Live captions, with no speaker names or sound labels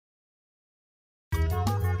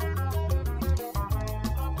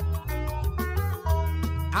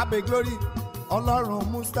Abe Glory Ọlọ́run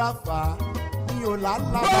Mustapha ní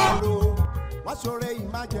Ọ̀làlábàrò wọ́n ṣoore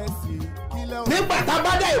emergency kílẹ̀ o. Nígbà tá a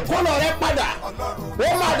bá dá ìkólọ rẹ padà ó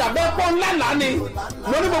máa dàbẹ́ pọ́ ńlá lánì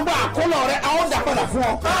lórí gbogbo àkólọ rẹ a ó dà padà fún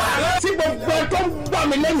ọ. Tí gbogbo ẹ tó ń gbọ́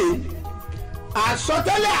mi lẹ́yìn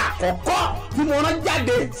àsọtẹ́lẹ̀ àkọ́kọ́ tí mo rán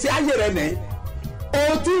jáde sí ayé rẹ nìyí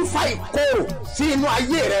o tún fa ìkorò sí inú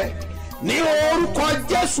ayé rẹ ní orúkọ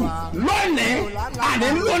Jésù lónìí àní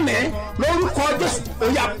lónìí lórúkọ Jésù ó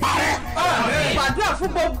yá parẹ́. Gbàdúrà fún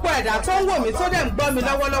gbogbo ẹ̀dá tó ń wò mí tó dẹ̀ ń gbọ́ mi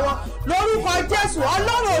lọ́wọ́lọ́wọ́ lórúkọ Jésù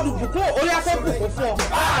Ọlọ́run olùbùkún orí afẹ́bùkún fún ọ.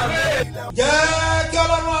 Jẹ́ kí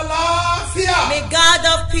Ọlọ́run àlàáfíà. May God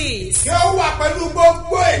of peace Kí ó wà pẹ̀lú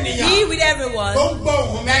gbogbo ènìyàn. be with everyone Tó ń gbọ́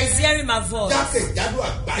ohùn mi. that is hearing my voice Jákèjádò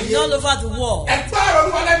àgbáyé. all over the world. Ẹgbẹ́ ọ̀rọ̀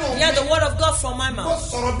Olúwa lẹ́nu mi. Hear the word of God from my Mo mouth.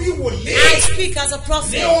 sọ̀rọ̀ bí wòlíì. I speak as a Ní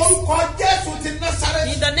prophet orúkọ Jésù ti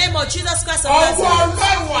Násárẹ́tì. in the name of Jesus Christ of Ọwọ́ Nazareth.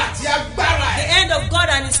 Ọlọ́run àti agbára The ẹ̀. hand of God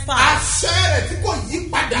and His power, Àṣẹ rẹ̀ tí kò yí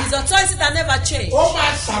padà. His authority that never change, Ó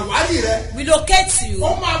máa ṣàwárí rẹ̀. will locate you,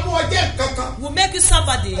 Ó máa mú ọjẹ́ nǹkankan. will make you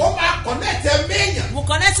somebody, Ó máa kọ̀nẹ́tì ẹ̀mí èèyàn. will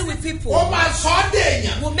connect you with people, Ó máa sọ ọ́ dé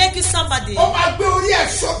èèyàn. will make you somebody, Ó máa gbé orí ẹ̀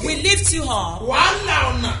sókè. will lift you up, Wàá la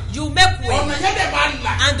ọ̀nà. you will make Ọ̀nà way, yẹn dẹ̀ máa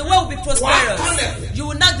là. and the way will be prosperous. You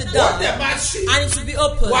will knock the Ó door, dẹ̀ máa ṣí. and it will be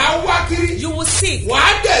open. Wàá wá kiri. You will seek,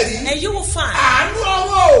 Wàá dẹ̀ rí. and you will find Àánú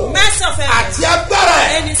ọwọ́ o. mercy of heaven Àti agbára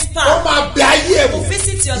ẹ̀. and His Ó power máa bẹ ayé ẹ̀ wò. will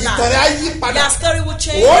visit your Ìtàn rẹ̀ á life. yí padà. Your story will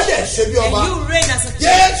change, Ó dẹ̀ ṣe bí and ọba. you will reign as a king.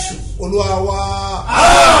 Jésù Olúwa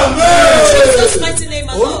wa. In Jesus' mighty name,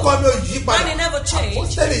 Orúkọ alone. mi ò yí padà. And He never changed.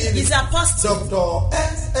 Àpọ́stélì yìí ni. He's apostle. Dr.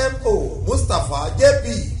 SMO Mustapha JP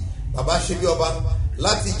BabaSebioba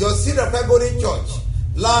láti ìjọ Cedar Pegori Church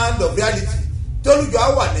Land of Reality tólùjọ á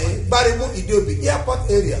wà ní Gbárímú Ìdíòbí Airport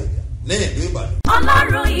area ní ìlú Ìbàdàn.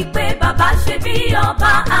 Ọlọ́run ìpè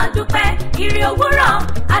BabaSebioba àdúpẹ́ ìrì òwúrọ̀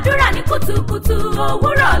àdúrà ní kùtùkùtù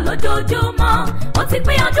òwúrọ̀ lójoojúmọ́ ó ti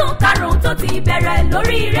pín ọdún karùn-ún tó ti bẹ̀rẹ̀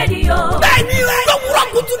lórí rédíò. Bẹ́ẹ̀ni rẹ̀ lówùrọ̀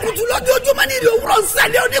kùtùkùtù lójoojúmọ́ ní ìrì òwúrọ̀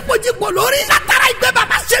nsẹ̀lẹ̀ oníkojúpọ̀ lórí látara ìpè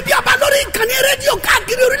BabaSebioba lórí ìkànnì rédíò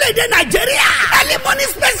káàkiri orílẹ̀-èdè Nàìjíríà. Early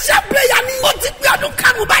morning special prayer ni ó ti pín ọdún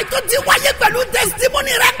karùn-ún báyìí tó ti wáyé pẹ̀lú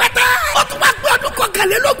testimony rẹpẹtẹ. Ó tún wá pé ọdún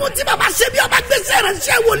kọkànlélógún tí BabaSebioba gbèsè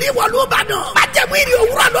ìránṣẹ́ wòlíì wọ̀lú Ìbàdàn. Májẹ̀mú ìrì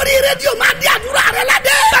òwúrọ̀ lórí rédíò máa di àdúrà rẹ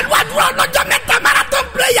ládé. Pẹ̀lú àdúrà ọlọ́jọ́ mẹ́ta marathon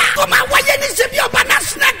prayer. Tó máa wáyé ní Sebioba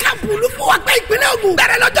National Camp Olúfọwọ́pẹ́ ìpínlẹ̀ Ògùn.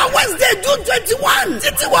 Bẹ̀rẹ̀ lọ́jọ́ Wednesday June 21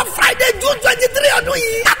 títí wọ Friday June 23 ọdún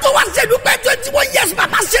yìí. Kátó wá ṣèdúpẹ́ 21 years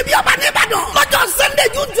BabaSebioba ní Ìbàdàn. Lọ́jọ́ Sunday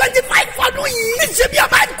June 25 ọdún yìí. Ní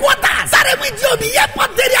Sebioba headquarters. Sáré-mú Ìdíòbí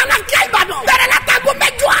Airport area Alákíá Ìbàdàn. Bẹ̀rẹ̀ látago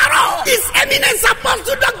 8 àárọ̀. His Eminence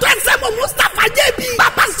Apostle Dr. SMO Mustapha JP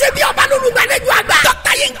BabaSebioba lólùgbàlejò àgbà.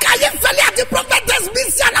 Dr. Yinka Ayéfẹ́lẹ́ àti Prophetess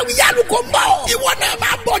Bisi Aláwìyé Àlùkò ń bọ̀. Ìwọ náà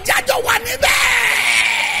máa bọ̀ jájọ́ wà níbẹ̀.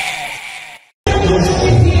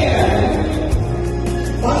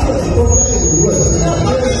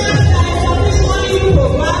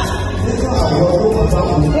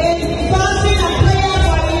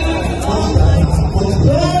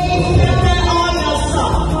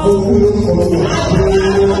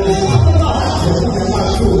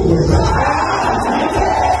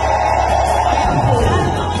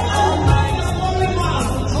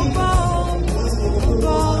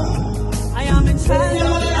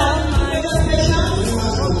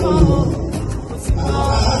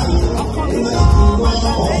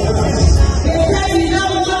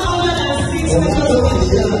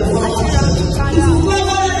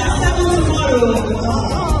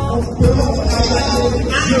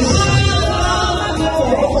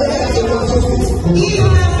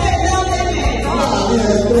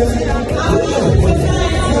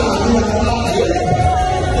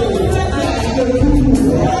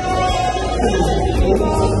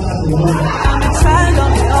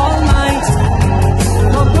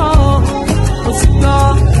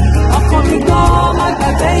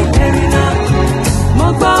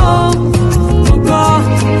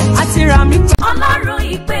 Ọlọ́run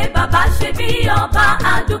ìpè BabaSebioba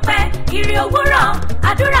àdúpẹ́ ìrì òwúrọ̀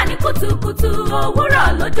àdúrà ní kùtùkùtù òwúrọ̀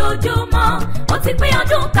lójoojúmọ́ ó ti pín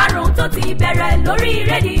ọdún karùn-ún tó ti bẹ̀rẹ̀ lórí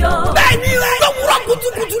rédíò. Bẹ́ẹ̀ni rẹ̀ lówùrọ̀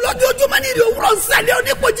kùtùkùtù lójoojúmọ́ ní ìrì òwúrọ̀ nsẹ̀lẹ̀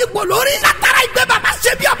oníkojúpọ̀ lórí látara ìpè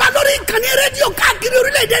BabaSebioba lórí ìkànnì rédíò káàkiri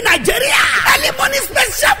orílẹ̀-èdè Nàìjíríà. Early morning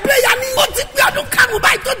special prayer ni ó ti pín ọdún karùn-ún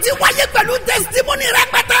báyìí tó ti wáyé pẹ̀lú testimony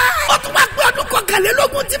rẹpẹtẹ. Ó tún wá pé ọdún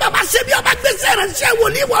kọkànlélógún tí BabaSebioba gbèsè ìránṣẹ́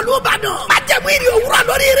wòlíì wọ̀lú Ìbàdàn. Májẹ̀mú ìrì òwúrọ̀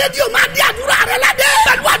lórí rédíò máa di àdúrà rẹ ládé.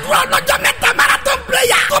 Pẹ̀lú àdúrà ọlọ́jọ́ mẹ́ta marathon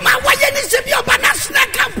prayer. Tó máa wáyé ní Sebioba National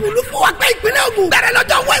Camp Olúfọwọ́pẹ́ ìpínlẹ̀ Ògùn. Bẹ̀rẹ̀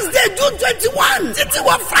lọ́jọ́ Wednesday June 21 títí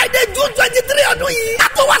wọ Friday June 23 ọdún yìí.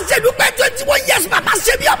 Kátó wá ṣèdúpẹ́ 21 years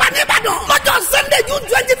BabaSebioba ní Ìbàdàn. Lọ́jọ́ Sunday June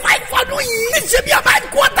 25 ọdún yìí. Ní Sebioba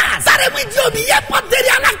headquarters.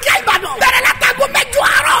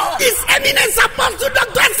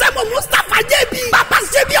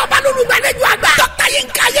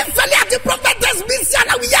 bísí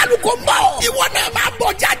aláwìyé àlùkò ń bọ̀. ìwọ náà máa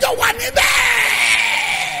bọ̀ jájọ wà níbẹ̀.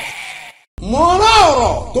 mo rán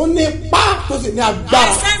ọ̀rọ̀ tó ní ipá tó sì ní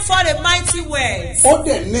agbára. I send for the mighty words ó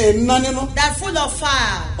dẹ̀ ní iná nínú. that full of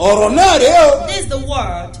fire. ọ̀rọ̀ náà rèé o. This is the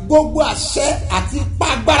word. gbogbo àṣẹ àti ipá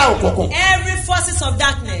agbára òkùnkùn. Every forces of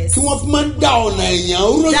darkness tí wọ́n fi máa ń da ọ̀nà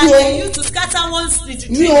èèyàn that rújú they o. use to scatter one's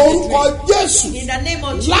ní orúkọ Jésù in the name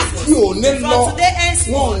of láti Jesus. òní lọ From today wọn ò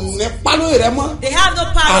henceforth, ní pálóyè rẹ mọ́. they have no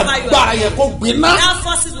power over your agbára yẹn kó gbiná That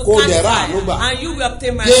forces will kó catch dẹ̀ ra fire àánú gbà. and you will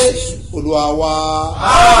obtain mercy. Jésù Olúwa wa.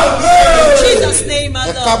 In Jesus' name, my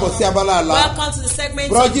ẹ káàbọ̀ sí Lord. abala àlá. Welcome to the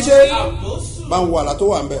segment. Bùrọ̀jídé bá ń wo àlá tó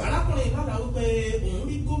wà ń bẹ̀. arákùnrin ìbára wípé òun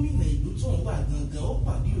rí gómìnà ìlú tó ń wà gangan ó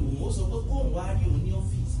pàdé òun ó sọ pé kóun wá rí òun ní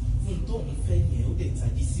ọ́fíìsì fún tóun fẹ́ yẹn ó dẹ̀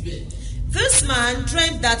tají síbẹ̀. This man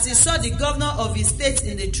dreamed that he saw the governor of his state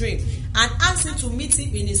in the dream and asked him to meet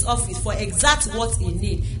him in his office for exact what he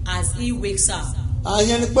needs as he wakes up.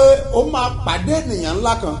 àyẹn ni pé ó máa pàdé ènìyàn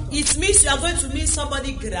ńlá kan. It means you are going to meet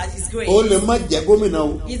somebody great that is great. ó lè má jẹ́ gómìnà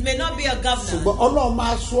o. It may not be a governor. ṣùgbọ́n Ọlọ́run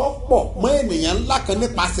máa so ọ́ pọ̀ mọ́ ènìyàn ńlá kan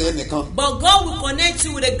nípasẹ̀ ẹnìkan. But God will connect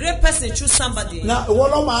you with a great person through somebody. na ìwọ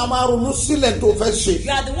lọ́ máa ronú sílẹ̀ tó fẹ́ ṣe.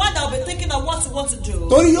 You are the one that will be thinking of what you want to do.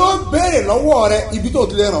 torí yóò béèrè lọ́wọ́ rẹ ibi tó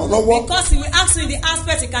ti lè ràn ọ́ lọ́wọ́. Because he will ask you in the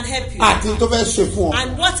aspect he can help you. àti tó fẹ́ ṣe fún ọ.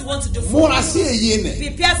 And what he wants to do for múra you. sí èyí nì.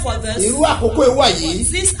 Prepare for this. irú àkókò ìwà yìí.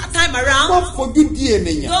 This time má around, fojú di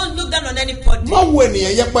ènìyàn. don't look down on anybody. má wo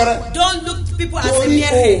ènìyàn yẹpẹrẹ. Don't look people as a torí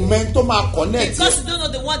mere head. òmẹ́ tó máa connect. Because you don't know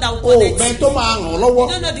the one that will connect òmẹ́ you. tó máa ràn ọ́ lọ́wọ́.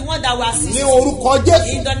 You don't know the one that will assist ní you. orúkọ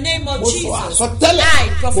Jésù. In the name of mo sọ Jesus, àsọtẹ́lẹ̀ I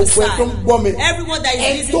gbogbo ẹ tó ń gbọ́ mi. prophesy. Everyone that is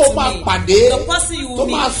ẹ listening tó to máa me, pàdé the person you tó will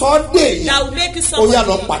máa meet, sọ ọ́ dé yìí. that will make you ó yá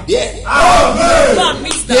lọ somebody. pàdé ẹ̀. Go and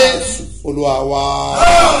meet them. Jésù Olúwa wa.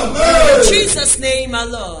 In Jesus' name, my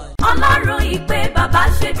Lord. ọlọ́run ìpè bàbá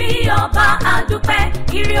ṣe bí ọba àdúpẹ́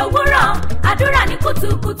ìrì òwúrọ̀ àdúrà ní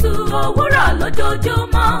kùtùkùtù òwúrọ̀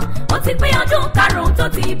lójoojúmọ́ ó ti pín ọdún karùn-ún tó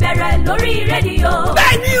ti bẹ̀rẹ̀ lórí rédíò.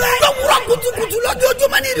 bẹ́ẹ̀ni o lówùrọ̀ kùtùkùtù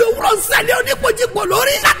lójoojúmọ́ ní ìrì òwúrọ̀ nsẹ̀lẹ̀ oníkojúpọ̀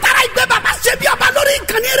lórí. látara ìgbẹ́ bàbá ṣe bí ọba lórí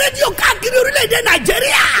ìkànnì rédíò káàkiri orílẹ̀-èdè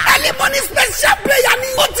Nàìjíríà. ẹlẹ́mọ̀nì special prayer ni.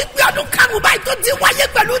 ó ti pín ọdún karùn-ún báyìí tó ti wáyé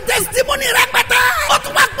pẹ̀lú testimony rẹpẹtẹ. ó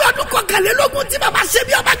tún wá pín ọdún kọkànlélógún tí bàbá ṣe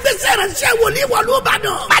bí ọba gbèsè ránṣẹ́ wòlíì wọ̀lú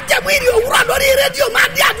Ìbàdàn. májẹ̀mú ìrì òwúrọ̀ lórí rédíò máa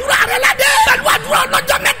di àdúrà rẹ ládé. pẹ̀lú àdúrà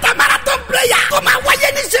ọlọ́jọ́ mẹ́ta marathon prayer. tó máa wáyé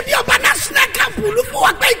ní ṣe bí ọba national camp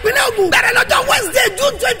olúfọwọ́pẹ́ ìpínlẹ̀ Ògùn. bẹ̀rẹ̀ lọ́jọ́ Wednesday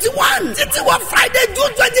June 21 títí wọ Friday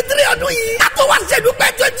June 23 ọdún yìí. kátó wá ṣèdúpẹ́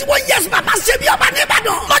 21 years bàbá ṣe bí ọba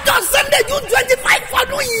nìbàdàn. lọ́jọ́ Sunday June 25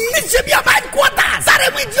 ọdún yìí. ní ṣe bí ọba headquarters.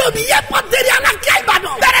 sáremu ìdí omi yẹ pọ́tẹ́rì alákíá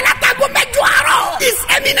Ìbàdàn. bẹ̀rẹ̀ látago mẹ́jọ àárọ̀. His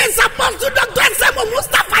Eminence Apostle Dr. S.M.O.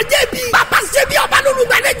 Mustapha J.B. bàbá ṣe bí ọba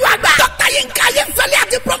lólùgbàlejò àgbà. Dr. Yinka Ayefẹ́lẹ́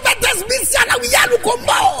àti prophetess bísí aláwìyé àlùkò ń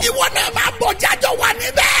bọ̀. ìwọ náà máa bọ̀ jájọ wà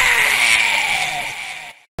níbẹ̀.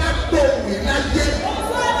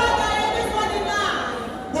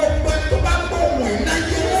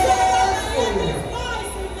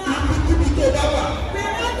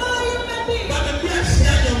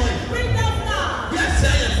 Bring them now.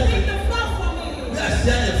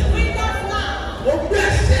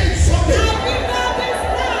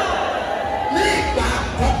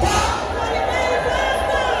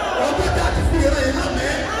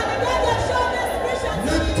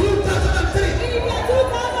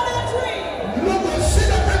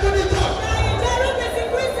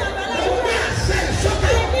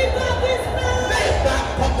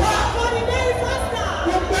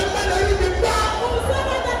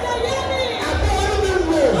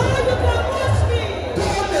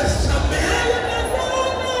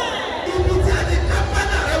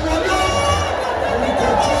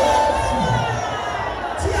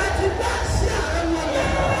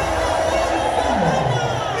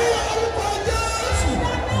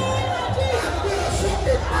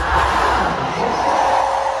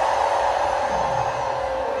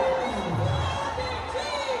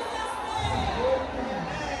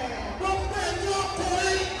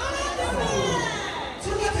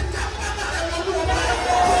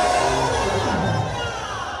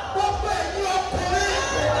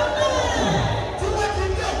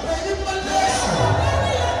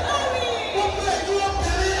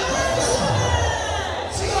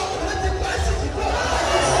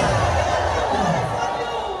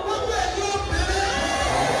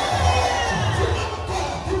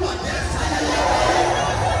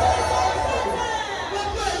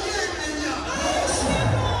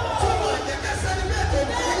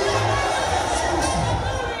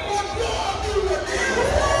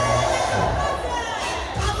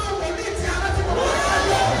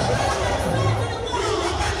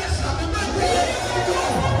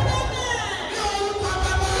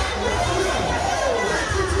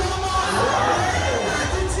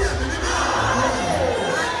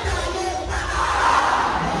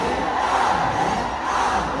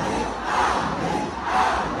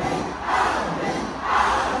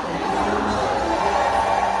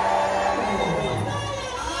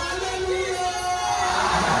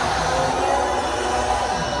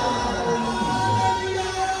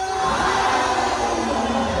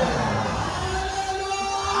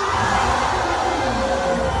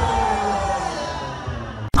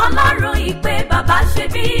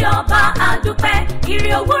 ọba àdúpẹ́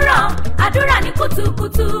ire òwúrọ̀ àdúrà ní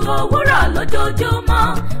kùtùkùtù òwúrọ̀ lójoojúmọ́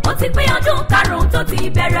ó ti pé ọdún karùn-ún tó ti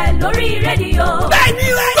bẹ̀rẹ̀ lórí rédíò. bẹ́ẹ̀ni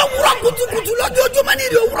rẹ lówùrọ̀ kùtùkùtù lójoojúmọ́ ní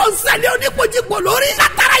òwúrọ̀ nsẹ̀lẹ̀ oníkojúpọ̀ lórí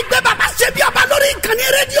látara ìgbé bàbá ṣebí ọba lórí ìkànnì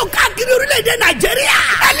rédíò káàkiri orílẹ̀-èdè nàìjíríà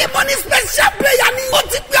early morning special prayer ni ó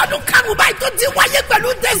ti pé ọdún karùn-ún báyìí tó ti wáyé pẹ̀lú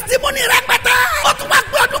testimony rẹpẹtẹ ó tún wá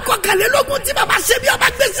pé ọdún kọkànlélógún tí bàbá ṣebí ọba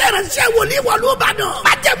gbèsè ránṣẹ́ wòlíì wọ̀lú ìbàdàn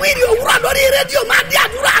májẹ̀mú ìrì òwúrọ̀ lórí rédíò máa di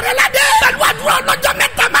àdúrà rẹ ládé pẹ̀lú àdúrà ọlọ́jọ́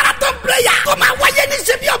mẹ́ta marathon prayer tó máa wáyé ní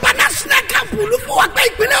ṣebí ọba national camp olúfọwọ́gbẹ́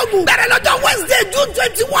ìpínlẹ̀ ògùn bẹ̀rẹ̀ lọ́jọ́ wednesday june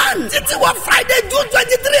 21 títí wọ friday june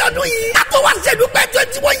 23 ọdún yìí kátó wá ṣèdúpẹ́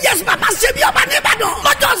 21 years bàbá ṣebí ọba nìbàdàn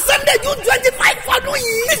lọ́jọ́ sunday june 25 ọdún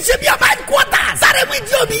yìí ní ṣebí ọba headquarters sáremu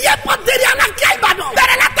ìdí omi airport area alákíá ìbàdàn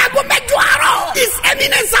bẹ̀rẹ̀ látago mẹ́jọ àárọ̀ his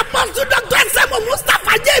eminence apostle dr sm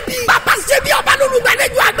mustapha jb bàbá ṣebí ọba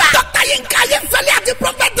lólùgbàlejò àgbà dr yinka ayéfẹ́lẹ́ àti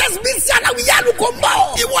prophetess bísí aláwìyá àlùkòmbọ̀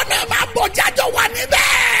ìwọ náà máa bọ̀ jájọ wà níbẹ̀.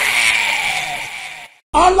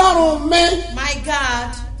 ọlọ́run mi. My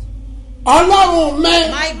God. ọlọ́run mi.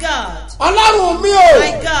 My God. ọlọ́run mi o.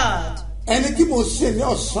 My God. ẹni tí mo ṣe ní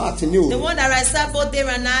ọ̀sán àti ní The òru. one that I serve both day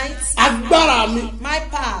and night. agbára mi. My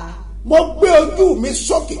power. mo gbé ojú mi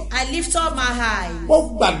sókè. I lift up my eye.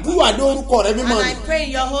 mo gbàdúrà ní orúkọ rẹ And mímọ́ I pray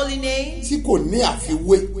in your holy name tí kò ní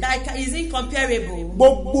àfiwé. that is incomparable.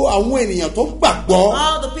 gbogbo àwọn ènìyàn tó gbàgbọ́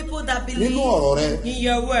All the people that believe nínú ọ̀rọ̀ rẹ in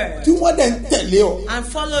your word tí wọ́n dẹ̀ ń tẹ̀lé ọ and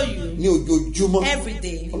follow you ní ojoojúmọ́. every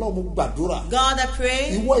day. ọlọ́run mo gbàdúrà God, I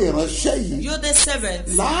pray ìwọ ìránṣẹ́ yìí you the servant,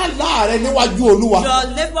 làálàá rẹ níwájú olúwa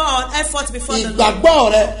your labor and effort before the Lord,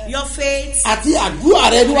 ìgbàgbọ́ rẹ your faith àti àdúrà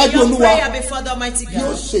rẹ and níwájú your olúwa prayer before the Almighty yóò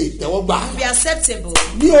God ṣe ìtẹ́wọ́gbà be acceptable.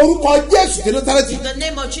 ní orúkọ jésù tí násárẹ́tì In the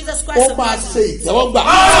name of Jesus ó Christ of máa ṣe Nazareth, ìtẹ́wọ́gbà.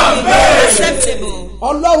 be acceptable.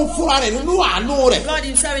 ọlọ́run fúnra rẹ̀ nínú àánú rẹ̀ God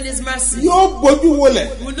himself in his mercy yóò gbójú wọlẹ̀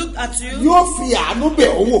will look at you yóò fi àánú bẹ̀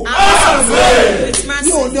ọ́ wò. and with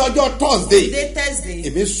ní òní mercy. ọjọ́ thursday Today Thursday,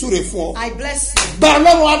 èmi súre fún ọ I bless you. gba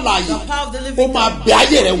ọlọ́run àlàyé The power of the ó living máa God bẹ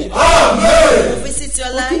ayé rẹ wò. will visit your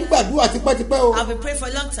ó tún life. gbàdúrà tipẹ́tipẹ́ o I've been praying for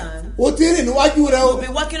a long time. ó ti rìn níwájú rẹ o You'll be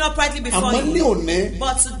walking uprightly before àmọ́ ní you. òní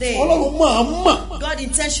But today, ọlọ́run máa mọ̀ God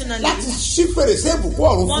intentionally láti ṣí fèrèsé ìbùkún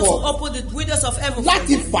ọ̀run wants fún to ọ open the windows of heaven for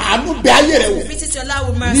láti you. fàánú bẹ ayé rẹ wò Visit your life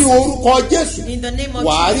with ní mercy. orúkọ jésù In the name of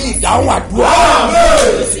wàá rí Jesus, ìdáhùn àdúrà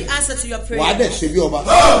you see answer to your wàá prayer. dẹ̀ ṣe bí ọba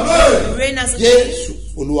You reign as a king. jésù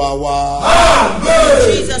olúwa wa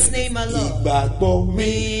In Jesus' name alone. ìgbàgbọ́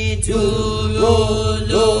mi Dúró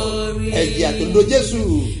lórí. ẹ̀jẹ̀ àtòlódó jésù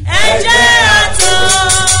Ẹ̀jẹ̀ àtọ̀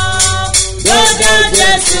lọ́dọ̀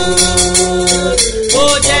Jésù, kò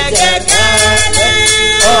jẹ́ kékeré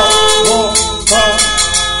ọmọ kan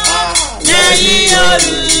lẹ́yìn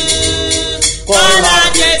olú. Kọ́lá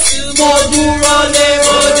Jésù, mo dúró lé,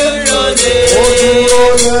 mo dúró lé.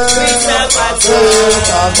 Kristi àpáta,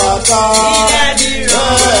 àpáta ilẹ̀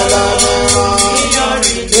mìíràn,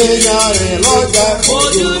 ìyanrìn lọ́jà mo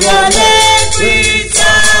dúró lé. Kristi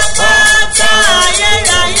àpáta,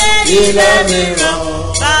 ayérayé, ilẹ̀ mìíràn.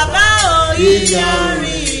 Bàbá o,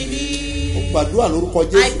 ìyanrìn ni. gbàdúrà lórúkọ I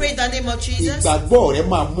jésù pray in the name of Jesus. ìgbàgbọ́ rẹ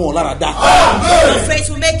máa mú ọ lára dá Your faith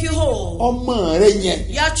will make you whole. ọmọ rẹ yẹn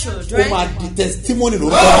Your ó children máa di testimony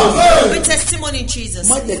lórúkọ jésù will be testimony in Jesus.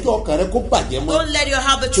 má jẹ́ kí ọkàn rẹ kó bàjẹ́ mọ́ Don't let your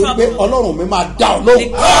heart be tó gbé troubled. ọlọ́run mi máa dá ọ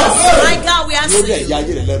lóhùn Because my God will yóò answer dẹ̀ ya you.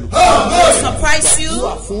 ayé rẹ lẹ́nu Will surprise you.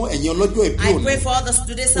 wúwà fún ẹ̀yin ọlọ́jọ́ ìbí I òní pray for others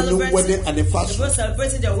today oní celebrating. wedding The anniversary people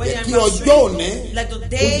celebrating their wedding yẹ kí ọjọ́ òní anniversary. Like the ó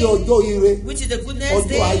day jẹ́ ọjọ́ ire which is the goodness ọjọ́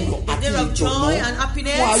day, ayọ̀ the àti day of ìdùnnú joy and fún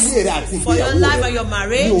ayé rẹ happiness àti for your ìgbéyàwó life rẹ and your ní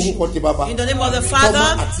marriage. orúkọ ti bàbá In the name of the ọmọ Father,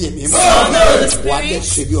 àti ẹ̀mí Son, and the Holy mọ́ wà á dẹ̀ Spirit.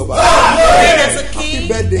 ṣe bí ọba Reign as a happy king.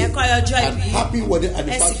 birthday Ẹ̀kọ́ ọjọ́ and ìbí. happy wedding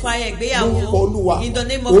anniversary Ẹ̀sìnkú ayé ìgbéyàwó. lórúkọ olúwa In the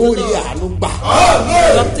name of the ó rí Lord. àánú gbà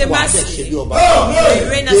Dr. wà á dẹ̀ ṣe bí Mercy. ọba You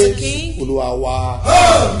reign as a jésù king. olúwa wa.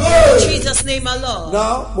 In Jesus' name alone.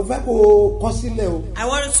 náà mo fẹ́ kó o kọ sílẹ̀ o I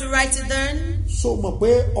want you to write it down. so mọ̀ pé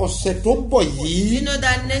ọ̀sẹ̀ tó ń bọ̀ yìí You know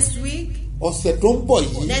that next week, ọ̀sẹ̀ tó ń bọ̀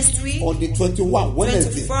yìí Next week, on the 21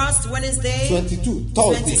 Wednesday 21st Wednesday, 22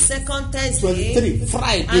 Thursday 22nd Thursday, 23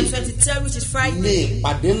 Friday and 23rd, which is ní Friday.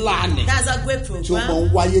 ìpàdé ńlá ni That's a great tí ó máa ń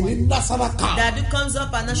program wáyé ní Nasara camp that comes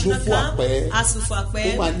up at National Lufo Camp, Ape. Asufo ó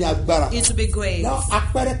Ape. máa ní agbára. It will be great. náà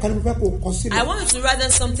apẹ̀rẹ̀ kan ní mo fẹ́ kó o kọ I sílẹ̀ want you to write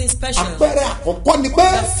down something special. apẹ̀rẹ̀ àkọ́kọ́ ni pé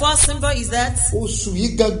The first symbol is that oṣù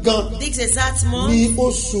yìí gangan this exact month ni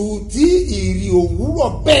oṣù tí ìrì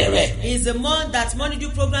òwúrọ̀ bẹ̀rẹ̀ is the month that Money Do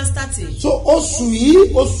program started. so so oṣù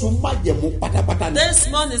yìí oṣù májẹ̀mú pátápátá ni. This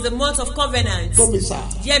month is the month of covenant. Gbọ́ mi sà.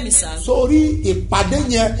 Hear me, sir. Sórí ìpàdé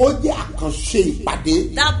yẹn ó jẹ́ àkànṣe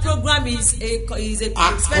ìpàdé. That program is a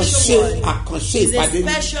special one. Àkànṣe It's ìpàdé.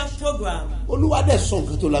 a special program. Olúwa dẹ̀ sọ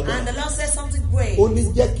nǹkan tó lágbára. And the Lord said something great. Ó ní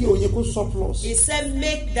jẹ́ kí oyin kó surplus. He said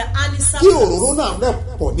make the honey Kí surplus. òróró náà rẹ̀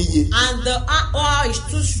pọ̀ níye. And the oil is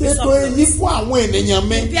too Ṣètò èyí surplus. fún àwọn ènìyàn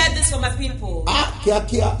mi. Prepare this for my people.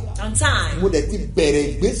 Kíákíá. On time. Mo dẹ̀ ti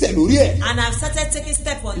bẹ̀rẹ̀ ìgbésẹ̀ lórí ẹ̀. And I've started taking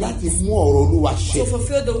steps on Láti it mú ọ̀rọ̀ Olúwa ṣẹ. to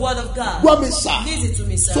fulfill the word of God. Gbọ́ mi sà. Listen to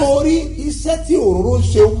me, sir. Sórí iṣẹ́ tí òróró ń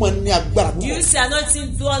ṣe ó mọ ní agbára Do you púpọ̀. see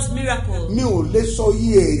anointing does miracles? Mi ò lè sọ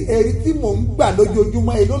iye ẹ̀rí tí mò ń gbà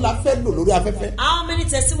lójoojúmọ́ èló la fẹ́ lò lórí afẹ́fẹ́. How many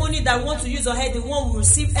testimony that we want to use or head, the one we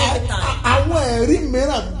receive every time? Àwọn ẹ̀rí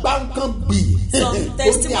mìíràn gbáǹkan gbì. Some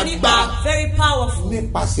testimony are very powerful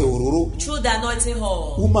Nípasẹ̀ òróró. through the anointing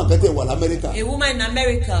hall. Woman kan tẹ̀ wà l'Amẹ́ríkà. A woman in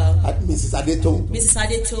America, Mrs. Adeto. Mrs.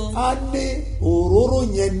 Adeto, A ní òróró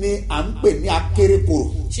yẹn ni à ń pè ní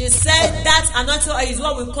akérèkòrò. she said that anointing oil is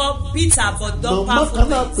what we call bitter but don't Màmá powerful kan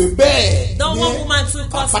náà pè things. bẹ́ẹ̀ Don't ní one woman to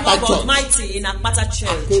call small Àpáta but Church. mighty in Akpata Church.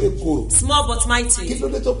 Akérèkòrò. Small but Kí mighty. ló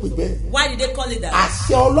dé tó pè bẹ́ẹ̀? Why did they call it that?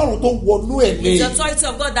 Àṣẹ Ọlọ́run tó wọnú ẹ̀ ní The authority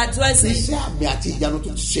of God that dwells in. iṣẹ́ àmì àti ìyanu tó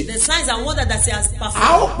ti ṣe. The signs and wonders that he has A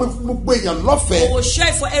ó performed. pè fún gbogbo èèyàn We lọ́fẹ̀ẹ́. will share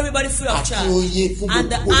it for everybody free of Àti charge. oyin fún And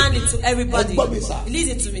the gbogbo hand ènìyàn. to everybody. Ẹ gbọ́ mi sà.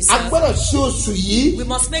 Listen to me, A sir. gbọ́dọ̀ ṣe oṣù yìí. We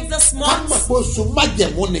must make this Ká month. mọ̀ pé oṣù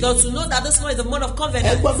májẹ̀mú ni. Though to know that this month is the month of Ẹ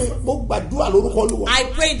covenant. gbọ́ mi, mo gbàdúrà lórúkọ Olúwa. I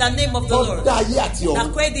pray in the name of the Tó Lord dá ayé àti that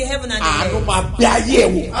ọ̀run. created the heaven and the Àánú earth. máa bẹ ayé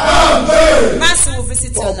ẹ̀ wò. Mercy will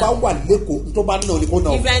visit Tó your o bá life. wà lẹ́kọ̀ọ́ tó bá náà ni kó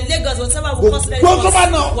náà. If you are in Lagos, whatever will cost, let it Gbogbo tó bá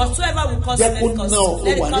cost. náà. Whatsoever will cost, Jẹ́ let kó it cost. náà. O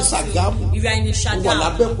Let it wà ní cost Ṣàgámù. you. If you are in O wà Ṣàgámù,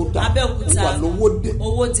 l'Abẹ́òkúta. Abẹ́òkúta, O wà l'Owódé.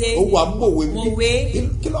 Owódé, O wà Mòwe. Mòwe.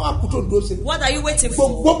 Kí ló wá kú tó dúró sí? What are you waiting for?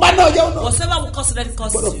 Gbogbo bá náà jẹ́ ọ̀nà. Whatsoever will cost, let it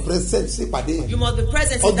cost Gbọ́dọ̀ you. present sí ìpàdé yẹn. You must be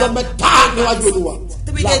present in Ọjọ́ that. mẹ́ta níwájú Olúwa.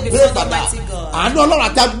 3 days before the Almighty God. Àánú Ọlọ́run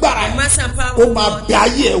àti agbára ẹ̀. Mercy and power Ó of máa God bẹ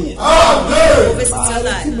ayé ẹ̀ wò. will visit your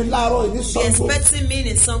Ààrẹ tí mi life. láàárọ̀ yìí ní Be Ṣàngó. expecting me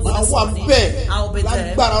in Sango Màá this wà morning. bẹ́ẹ̀ I will be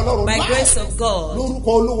there. lágbára Ọlọ́run By láì. grace of God.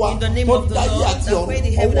 Lórúkọ Olúwa In the name tó of the dáyé Lord, àti that ọ̀run.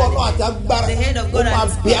 created heaven Ọwọ́ and Ọlọ́run àti earth. agbára The hand of ó God máa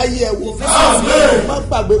and bẹ ayé ẹ̀ wò. will visit you. Má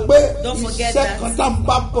gbàgbé pé Don't forget iṣẹ́ that. kan tá ń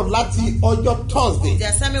bá bọ̀ láti ọjọ́ Thursday. The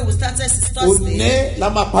assignment will start since Òní Thursday. la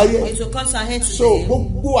máa parí ẹ̀. It will come to an end So today.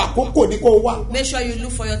 gbogbo àkókò ní kó o wá. Make sure you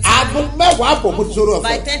look for your Aago time. mẹ́wàá àbọ̀ mo ti sọ̀rọ̀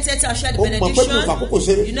By ọ̀fẹ́. 10:30, I'll share the Ó mọ̀ pé mi ò fàkókò ṣeré.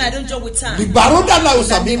 benediction. You know I don't joke with time. Ìbàrúdà náà ò In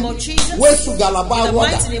the sàmì. name of Jesus. Wéṣù Gàlàbà In the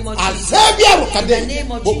Rọ́dà. mighty name of Jesus. Àṣẹ bí àrùkàdé. In the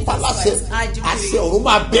name of Mo Jesus paláṣẹ. Christ, I decree. Àṣẹ ọ̀run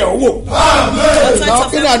máa bẹ̀ ọ́ wò. What Ìgbà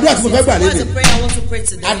kí ni àdúrà tí mo fẹ́ gbà What's the lélẹ̀? prayer I want to pray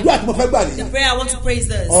today? Àdúrà tí mo fẹ́ gbà The nìyẹn. prayer I want to pray is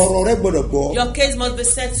this. Ọ̀rọ̀ rẹ gbọ́dọ̀ gbọ́. Your case must be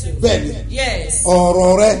settled. Bẹ́ẹ̀ni. Yes.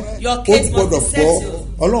 Ọ̀rọ̀ rẹ Your ó case must gbọ́dọ̀ be gbọ́. settled.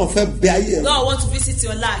 Ọlọ́run fẹ́ bẹ ayé ẹ̀. God wants to visit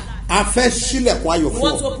your life. A fẹ́ sílẹ̀kùn ayọ̀ We fún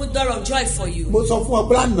want to ọ. open door of joy for you. Mo sọ fún ọ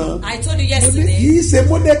pé lánàá. I told you Mo ní kì yesterday. í ṣe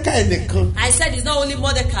Módékáì nìkan I said it's not only ní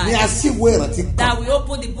Mordecai asíwèé ìrántí kan. that we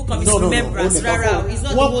open the book of his No, remembrance. ó nìkan Rárá, fún it's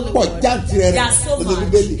not ọ. the Wọ́n whole pọ̀ world. jáǹtirẹ̀ There are so nínú much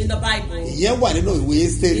Bíbélì. in the Bible. Ìyẹn wà nínú ìwé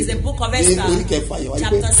Ẹ́sítérì. It's the book of Ní Esther, orí kẹfà yẹn wáyé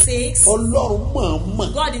pé chapter 6. Ọlọ́run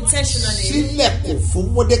mọ̀ọ́mọ̀ God intentionally sílẹ̀kùn fún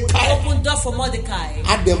Módékáì. opened door for Mordecai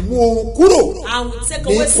Àdẹ̀mú oorun kúrò and will take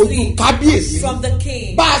ní away ojú sleep kábíyèsí. from the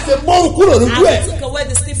king. Bá a ṣe mọ́ oorun kúrò lójú And ẹ̀. we took away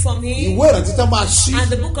the sleep from him. Ìwé ìrántí tán máa ṣí. And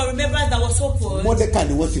the book of remembrance that was opened, Módékáì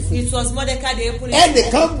ni wọ́n ti fún. it was Mordecai they opened it.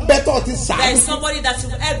 Ẹnìkan bẹ́tọ̀ ti There sàánú is somebody that you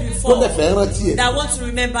help tó before dẹ̀ fẹ́ rántí ẹ̀. that wants to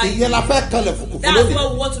remember you. Ìyẹn la fẹ́ kanlẹ̀ fún kòkó That's lónìí.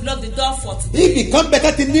 what we want to lock the door for today. Ibì kan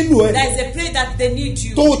bẹ́tẹ̀ ti nílò ẹ̀ There is a place that they need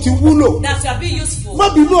you. tó o ti wúlò. That you are being useful. Má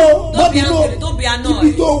bínú o, má Don't be bínú o. angry, don't be annoyed.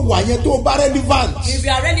 Ibi tó wà yẹn tó bá relevant. If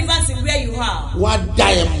you are relevant in where you are, Wọ́n á dá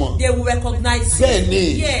ẹ mọ̀. they will recognize you. Bẹ́ẹ̀ ni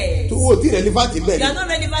Yes. tó o ti relevant bẹ́ẹ̀ You are ni. not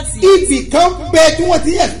relevant in Ibì kan bẹ tí wọ́n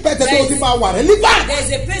ti expect tó o ti máa wà relevant. There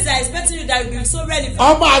is a place that is expecting you that will be so relevant.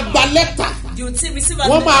 Ọmọ àgbà lẹ́tà. You will receive a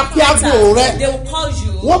Wọ́n máa pe letter. aago rẹ. They will call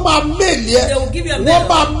you. Wọ́n máa méèlì ẹ. They will give you a Wọ́n mail.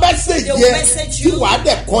 máa mẹ́sẹ̀gì They will ẹ. message Tí you. wàá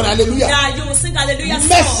dẹ̀ kọ́ni hallelujah. That you will sing hallelujah song.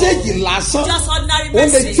 Mẹ́sẹ̀gì lásán. Just ordinary Ó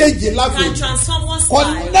lè message change life can ènìyàn. transform one's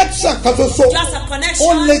life. Connection kan ṣoṣo. Just a connection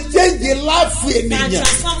Ó lè change life can ènìyàn.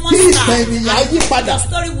 transform Kí one's ìtàn life. ènìyàn á yí padà. Your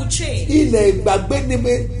story will change. Ilẹ̀ ìgbàgbé ni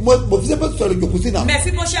mo fi sẹ́pẹ̀ sọ̀rọ̀ ìjòkó sí náà.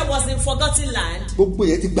 Mephibosheth was in forgotten land. Gbogbo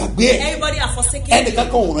yẹn ti gbàgbé ẹ̀. Everybody are forsaken Ẹnìkan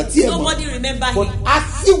him. kan ò rántí ẹ̀ mọ́. Nobody remember But him. a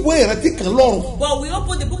sì wé ìrántí kan lọ́rùn. But we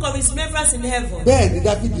opened the book of his remembrance in heaven. Bẹ́ẹ̀ ni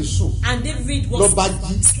Dáfídì sùn. And David was Lọ́ba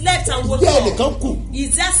jí. slept and woke Ìjẹ́ up. ẹnìkan kù.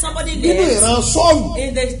 Is there somebody Nínú left ìran Sọ́ọ̀lù.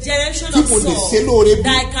 in the generation Tí of mo lè Saul ṣe lóore bí.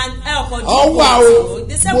 that I can help or do Ọwọ́ good o. to?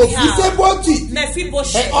 They say Mo we fi have Sébọ́tì.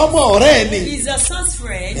 Mephibosheth. Ọmọ ọ̀rẹ́ ẹ̀ ni. Is your son's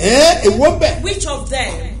friend. Èwo bẹ̀. Which of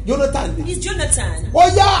them Jonathan ni. It's Jonathan. Ó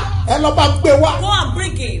yá ẹ lọ bá gbé wá. Go and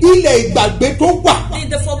bring him. Ilẹ̀ ìgbàgbé tó wà. In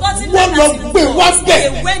the forgotten Wọ́n land lọ as he gbé wá was, bẹ̀.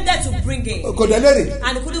 they went there to bring him. Kò dẹ̀ lérè.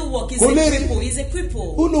 And he couldn't walk. He's Kò a lérè. cripple. He's a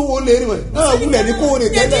cripple. Ó lówó lérè wẹ̀. Náà wúlẹ̀ ní kó orin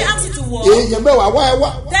They tẹ́lẹ̀. didn't ask you to walk. Èèyàn mẹ́wàá wá ẹ wá.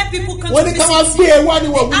 10 people come Wọ́n to ní ká máa visit gbé ẹ him. wá ní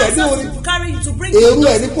wọ́n They wúlẹ̀ asked ní us orin. to carry him to bring Èrú him.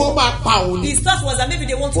 ẹ̀ ní kó máa pa òun ni. His thought was that maybe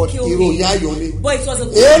they want to But kill ìròyìn him. ayọ̀ ni. But it was a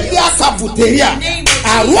good Èlé news. àkàbùtèyà. In the name of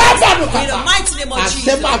Àrùn Jesus. àbànú In the kàkà. mighty name of Àṣẹ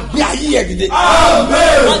Jesus. máa gbé ayé ẹ̀ dìde.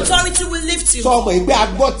 Authority will lift you. Sọ ọmọ ìgbé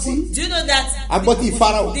agbọ́tí. Do you know that Agbọ́tí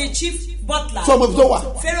Fáráò. the chief butler, Sọ ọmọ ibi tó wà.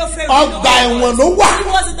 Pharaoh, Ọgbà ẹ̀wọ̀n ló wà. he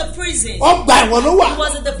was in the prison. Ọgbà ẹ̀wọ̀n ló wà. He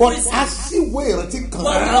was in the But prison. a sì wé ìrántí kan.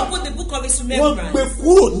 But we opened the book of his Wọ́n remembrance. gbé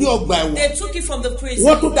kúrò ní ọgbà ẹ̀wọ̀n. They took it from the prison.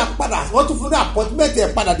 Wọ́n tún dá padà. Wọ́n tún fún ní appointment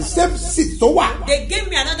ẹ̀ padà the same seat tó wà. They gave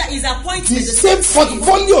me another his appointment. The same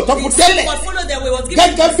portfolio tó fún The same tẹ́lẹ̀. portfolio that we was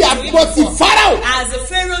given Gẹ́gẹ́ bí to him agbọ́tí Fáráò. as a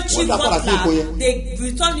Pharaoh chief Wọ́n dá padà sí ipò butler. yẹn. They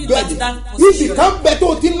returned you back to Bẹ́ẹ̀ni, that ibi position. kan bẹ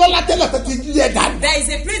tó ti lọ́lá tẹ́lẹ̀ tó ti lé dànù. There is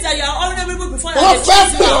a place that you are honorable before Wọ́n that fẹ́ they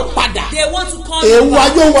pè choose ọ́ you. padà. They want to call you Èwu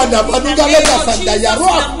back. ayé wa dàbọ̀ In the nígbà name lẹ́dà of sàǹdà Jesus, yàrá in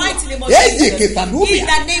the àpò. mighty name of Èjì Jesus. kìtà lóbìà. In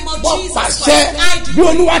the name of Wọ́n Jesus pàṣẹ Christ, I bí decree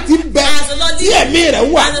Olúwa ti ń bẹ as the Lord tí lives ẹ̀mí rẹ̀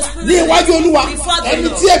wà and the Spirit ní iwájú Olúwa before the ẹni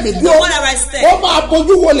Lord. tí ẹ̀mí The dúró one that I stand. ó máa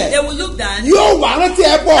bójú wọlẹ̀ They will look down. yóò wà rántí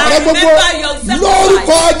ẹbọ rẹ And gbogbo remember your sacrifice.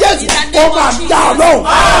 lórúkọ Jésù In the ó name máa of dá ọ Jesus. lóhùn.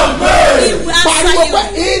 He will answer Pariwo you. pé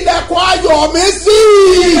ilẹ̀kùn ayọ̀ mi sí.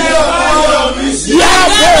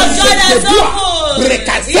 Yàgò God of joy has ìṣèjúà opened.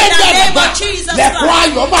 bìrìkà In the name sẹ́gbẹ̀rẹ̀gbà of Jesus lẹ̀kùn Christ.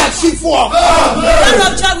 ayọ̀ máa ṣí fún ọ. God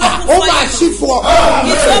of joy will Ó open máa for ṣí you. fún ọ.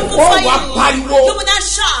 It's open Ó for wà you. pariwo You will not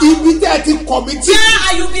shout. ibi tẹ́ ẹ ti kọ̀mítì. Where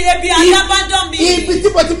are you be abandon me? Ibi tí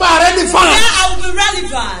mo ti máa rẹ́ ní fan. Where I will be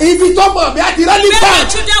relevant. Ibi tó mọ̀ mí á ti rẹ́ ní Where fan. my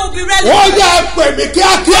children will be Ó relevant. yẹ ẹ pè mí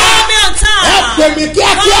kíákíá. Call me on time. Ẹ pè mí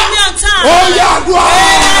kíákíá. Call me on time. Ó yẹ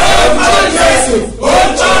àdúrà.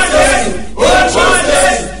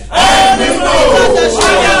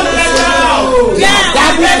 Dábì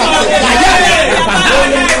kàtẹ́ gàyà kàbà.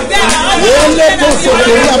 Ele kò sọ̀rọ̀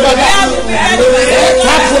ní abala. Ẹ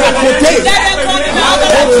kápúra kòtè.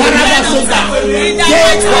 Ó karaba sọ̀dà. Jẹ́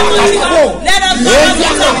àkàkọ́. Èyí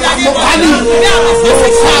àkàkọ́ kálí. Ó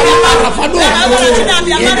sáré àràfàdó.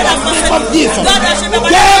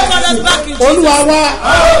 Jẹ́ Olúwa wa.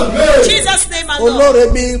 Jesus' name and Lord. Olóore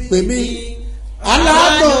mi pè mí.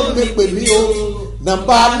 Aláàánú mi pè mí o.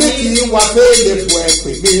 Nàmbà méjì wà fẹ́lẹ̀ fún ẹ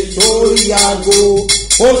pè mí sórí aago.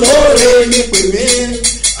 Olóore mi pè mí.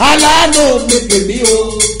 Aláàánú mi pè mí o.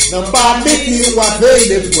 Nàmbà méjì wà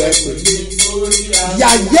fẹ́lẹ̀ fún ẹ pè mí.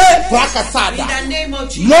 Yàyé Prakasada. In the name of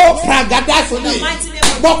Jesus. Ló Pragada sóní.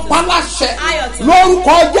 Gbọ́ paláṣẹ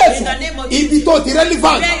lórúkọ Jésù. Ibi tó ti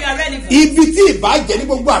relevant. Where you are relevant. Ibi tí ìbàjẹ́ ní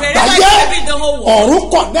gbogbo àgbáyé. Wherever you be in the whole world. Ọ̀run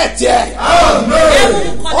kọ̀nẹ́ẹ̀tì ẹ̀. Heaven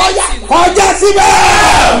will Ọ̀yà connect you. kọjá síbẹ̀.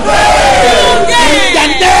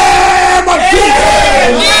 Ìjàndé mọ̀tí.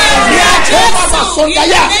 Ní àjọ bàbá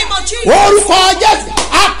Sọ̀ndàyà. Orúkọ Jésù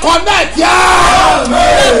akọ̀nẹ́ẹ̀tì ẹ̀.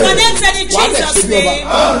 Connected in Wà á lẹ̀ Jesus' síbi ọba.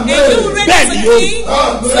 name. If you ready Bẹ́ẹ̀ni to yóò.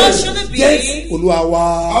 be, so should it Jésù be. Olúwa wa.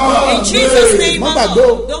 In Jesus' name, Má oh gbàgbé o.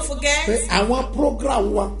 Lord. Don't Pé forget àwọn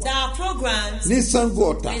program wa there are programs ní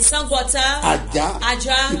Sango Ọ̀tà. in Sangota, Ajá,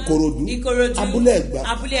 Aja, Ìkòròdú, Ikorodu, Abúlé Ẹ̀gbá,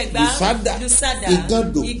 Abúlé Ẹ̀gbá, Lùsádà, Lusada,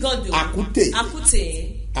 Igando, Igondo, Àkútè.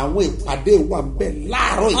 Akute. Àwọn ìpàdé wà ń bẹ̀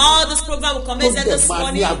láàárọ̀ yìí. All this program will commence Tó this dẹ̀ máa ní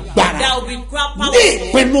morning. agbára. There will be crowd Ní power.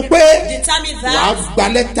 ìpinnu pé Determine wà á that gba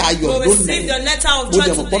lẹ́tà ayọ̀ you will lónìí. receive your letter of Mo joy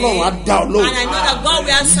dẹ̀ mọ̀ pé today. Ọlọ́run á dá ọ lóhùn. And I know that God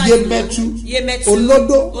will answer Yemẹtu, Yemetu,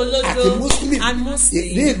 Olódó Olodo, àti Muslim and Muslim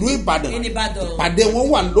ní ìlú Ìbàdàn. in Ibadan. Ìpàdé wọn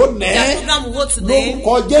wà lónìí. Their program will go today.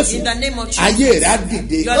 Lórúkọ Jésù. In the name of Jesus. Ayé rẹ̀ á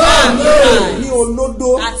dìde. Your life will Ní rise. Olódó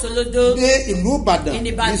At Olodo, dé ìlú Ìbàdàn. In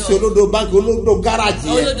Ìbàdàn. Ní sí Olódó báńkì Olódó gáràjì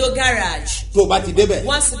yẹn. Olodo Garage. Tó o bá ti débẹ̀.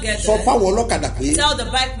 Once together, Sọ fáwọn ọlọ́kadà pé tell the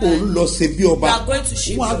bike òun man lọ ṣe bí ọba. you are going to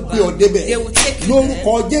ship Wọ́n á your gbé ọ débẹ̀. They will take you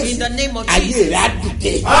Lórúkọ there. Jésù. In the name of Ayé Jesus. rẹ̀ á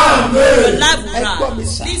dìde. Your life will Ẹ gbọ́ mi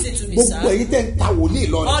rise. sá. Listen to me, Gbogbo sir. ẹ̀yin tẹ́ ń ta wòlíì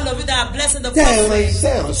lọ. All of you that are blessing the Tẹ́ ẹ ran prophet,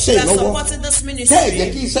 iṣẹ́ ìránṣẹ́ that are lọ́wọ́. supporting this ministry, Tẹ́ ẹ jẹ́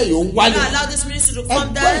kí iṣẹ́ yìí ó do wálé. not allow this ministry to Ẹ come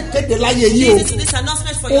gbọ́ down. ìkéde láyé yìí o. Listen to this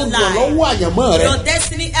announcement for your life. Olùrànlọ́wọ́ àyànmọ́ rẹ. Your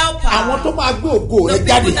destiny helper. Àwọn tó máa gbé ògo The rẹ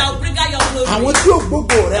people jáde. that will bring out your glory. Àwọn tí ò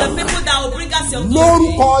gbógo rẹ The hàn. people that will bring us your glory.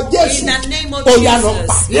 Lórúkọ Jésù. In the name of Ó yá lọ Jesus.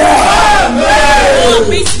 pàdé. Oh,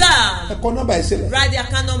 reach down. Ẹ kọ nọ́mbà ẹ sílẹ̀. Write their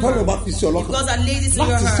account number. Tọ́lọ̀ bá fi sí ọlọ́kan. Because our ladies in your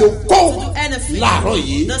Láti heart ṣe kó to do anything láàárọ̀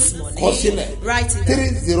yìí. this morning. Kọ sílẹ̀. Write it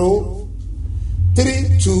down.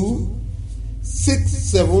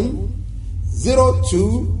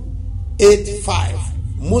 3032670285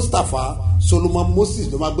 Mustapha Solomon Moses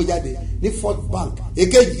ló máa gbé jáde ní Fort Bank.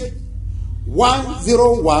 Èkejì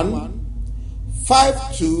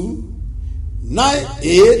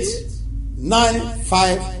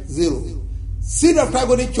 10152989950 Seed of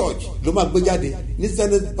Christ Church ló máa gbé jáde ní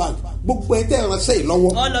Zenith Bank gbogbo ẹ̀ tẹ́ ẹ̀ ránṣẹ́ yìí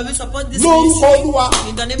lọ́wọ́. All of you support this lórúkọ Olúwa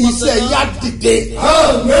in the name of the iṣẹ́ Lord. yá dìde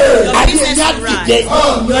Your ayé business yá will dìde rise.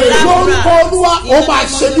 Your life will lórúkọ rise. Olúwa In ó the máa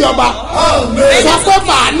name ṣe of bí the ọba Lord. sọ pé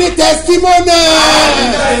màá ní testimony.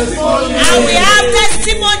 And we have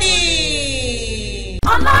testimony.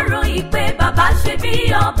 Ọlọ́run ìpè bàbá ṣe bí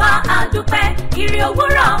ọba àdúpẹ́ ìrì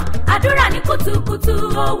òwúrọ̀ àdúrà ní kùtùkùtù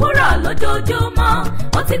òwúrọ̀ lójoojúmọ́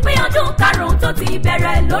ó ti pé ọdún karùn-ún tó ti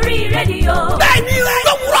bẹ̀rẹ̀ lórí rédíò. bẹ́ẹ̀ni rẹ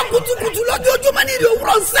lówùrọ̀ kùtùkùtù lójoojúmọ́ ní ìrì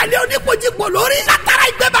òwúrọ̀ nsàlẹ̀ oníkojúpọ̀ lórí látara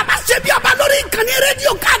ìgbé bàbá ṣe bí ọba lórí ìkànnì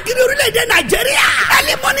rédíò káàkiri orílẹ̀-èdè Nàìjíríà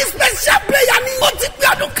early morning special prayer ni ó ti pé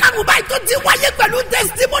ọdún karùn-ún báyìí tó ti wáyé pẹ̀lú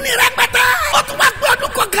testimony rẹpẹtẹ ó tún wá pé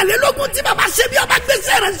ọdún kọkànlélógún tí bàbá ṣe bí ọba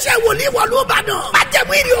gbèsè ránṣẹ́ wòlíì wọ̀lú Ìbàdàn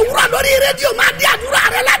májẹ̀mú ìrì òwúrọ̀ lórí rédíò máa di àdúrà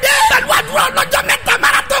rẹ ládé pẹ̀lú àdúrà ọlọ́jọ́ mẹ́ta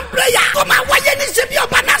marathon prayer tó máa wáyé ní ṣe bí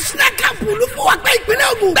ọba national camp olúfọwọ́pẹ́ ìpínlẹ̀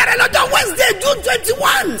Ògùn bẹ̀rẹ̀ lọ́jọ́ Wednesday June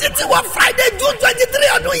 21 títí wọ Friday June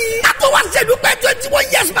 23 ọdún yìí kátó wá ṣèdúpẹ́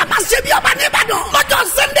 21 years bàbá ṣe bí ọba nìbàdàn lọ́jọ́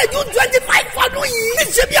Sunday June 25 ọdún yìí ní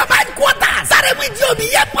ṣe bí ọba headquarters sáré-mú ìdí omi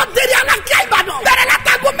yẹ pọ́ńtẹ́rì alákíá Ìbàdàn bẹ̀rẹ̀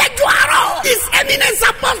látago 8 àárọ̀ His Eminence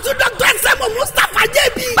Apostle Dr. S.M. Mustapha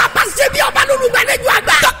J.B. bàbá ṣe bí ọba lólùgbàlejò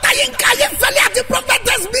àgbà Dr. Yinka Ayéfẹ́lẹ́ àti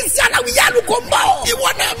prophetess Bisi Aláwìyé Alukombo ìwọ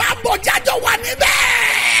náà máa bọ̀ jájọ́ wà níbẹ̀.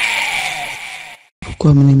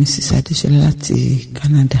 Orúkọ mi ni Mrs. Adéṣọlá láti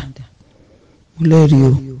Canada. Mo lẹ́rìí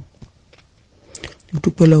o. Mo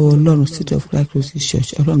dúpẹ́ lọ́wọ́ Ọlọ́run Seed of Christ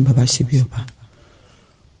Church Ọlọ́run bàbá ṣe bí ọba.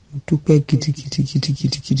 Mo dúpẹ́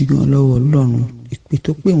gidigidi gan lọ́wọ́ Ọlọ́run ìpè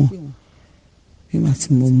tó pè wọ́n. Nígbà tí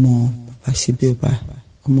mo mọ bàbá ṣe bí ọba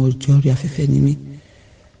ọmọ ọjọ́ orí afẹ́fẹ́ ni mí.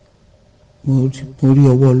 Mo rí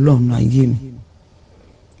ọwọ́ Ọlọ́run ayé mi.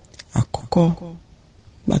 Àkọ́kọ́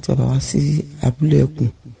nígbà tí bàbá wá sí abúlé ẹkùn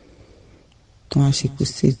tó wá ṣe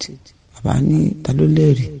crusade bàbá ní ta ló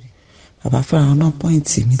lẹ́rìí bàbá fúnra wọn náà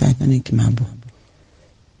pọ́ìntì mi dáadáa ní kí n máa bọ̀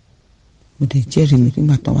mo dẹ̀ jẹ́rìí mi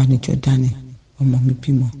nígbà tó wà ní Jọ́dánì ọmọ mi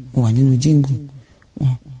bímọ mo wà nínú jíǹgù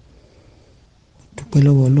wọn dúpẹ́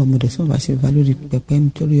lọ́wọ́ Ọlọ́run mo dẹ̀ sọ bàbá ṣe bàbá lórí pẹpẹ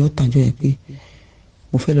nítorí ọ̀tàjọ́ yẹn pé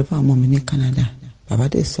mo fẹ́ lọ bá ọmọ mi ní Canada bàbá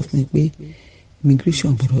dẹ̀ sọ fún mi pé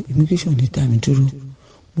immigration ní dá mi dúró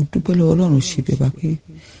mo dúpẹ́ lọ́wọ́ Ọlọ́run ṣe bẹ́ẹ̀ bá pé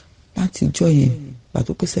láti jọ́ yẹn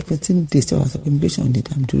pàtó pé 17 days tí wàá sọ pé immigration ní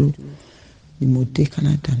dá mi dúró ni mo dé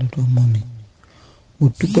Canada lọ́dọ̀ ọmọ mi mo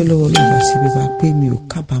dúpẹ́ lọ́wọ́ Ọlọ́run bá ṣe bẹ́ẹ̀ bá pé mi ò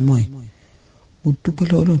kábàámọ̀ ẹ̀ mo dúpẹ́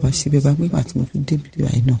lọ́wọ́ Ọlọ́run bá ṣe bẹ́ẹ̀ bá pé ìgbà tí mo fi dé bíbí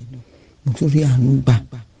báyìí náà mo tún rí àánú gbà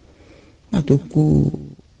nígbà tó kó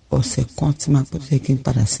ọ̀sẹ̀ kan tí máa pẹ́ kí n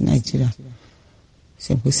padà sí Nàìjíríà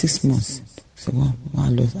ṣe pé 6 months ṣe wọ́n máa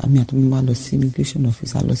lọ àmì àtúntò máa lọ sí immigration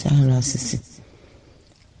officer lọ sí IRI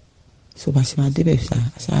so bá ṣe máa débẹ̀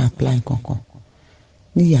ṣá apply kankan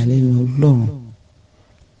ní ìyàlẹ́nu Ọlọ́run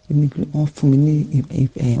wọ́n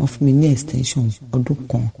fún mi ní extension ọdún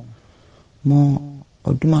kan mọ́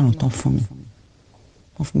ọdún márùn-ún tán fún mi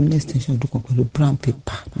wọ́n fún mi ní extension ọdún kan pẹ̀lú brown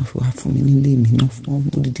paper wọ́n fi wá fún mi nílé mi náà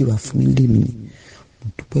wọ́n dídì wá fún mi nílé mi ni mo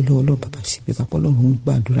dúpẹ́ lọ́wọ́ Ọlọ́run bàbá ṣe bẹ́ẹ̀ bá Ọlọ́run ń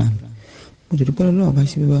gbàdúrà mi mo dúpẹ́ lọ́wọ́ bàbá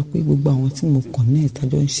ṣe bẹ́ẹ̀ bá pé gbogbo àwọn tí mo kàn ní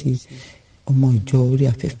ìtajọ́ ń ṣe ọmọ ìjọ orí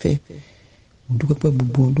afẹ́fẹ́ mo dúpẹ́ pé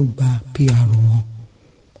gbogbo wọn ló gba PR wọn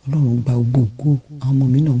Ọlọ́run gba gbogbo àwọn ọmọ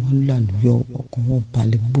mi náà wọ́n lálùyọ ọkàn wọn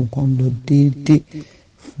balẹ̀ gbogbo nǹkan lọ déédéé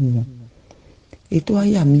fún wọn ètò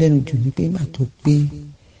ayé àmì lẹ́nu jù ní pé nígbà tó pé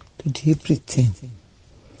tó di April 10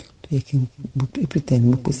 tó yẹ kí n April 10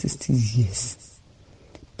 mo pé 60 years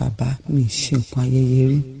bàbá mi ṣe nǹkan ayẹyẹ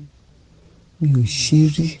rí mi ò ṣe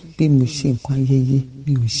rí pé mo ṣe nǹkan ayẹyẹ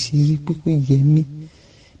mi ò ṣe rí pé kó yẹ mí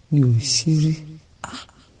mi ò ṣe rí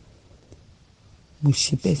mo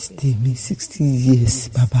ṣe birthday mi 60 years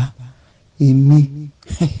bàbá èmi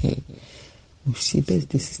mo ṣe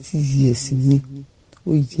birthday 60 years mi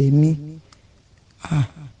ó yẹ mí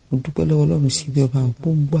mo dúpẹ́ lọ́wọ́ Ọlọ́run ṣe bí ọba ó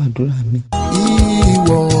ń gbọ́ àdúrà mi.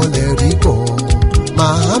 ìwọ lè rí bọ̀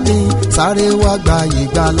màámi sáré wá gba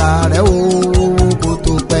ìgbàlà rẹ o kó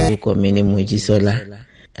tó pẹ́. orúkọ mi ni Mojísọ́lá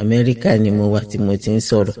Amẹ́ríkà ni mo wà tí mo ti ń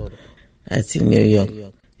sọ̀rọ̀ àti New York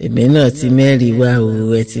èmi náà ti mẹ́rin wá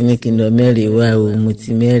o ẹ ti ní kí n lọ mẹ́rin wá o mo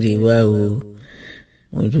ti mẹ́rin wá o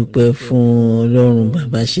mo dúpẹ́ fún Ọlọ́run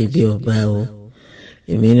bàbá ṣe bí ọba o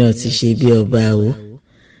èmi náà ti ṣe bí ọba o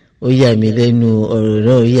ó yà mí lẹ́nu ọ̀rọ̀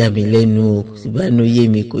náà ó yà mí lẹ́nu o ṣùgbọ́n ó yé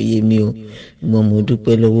mi kò yé mi o mo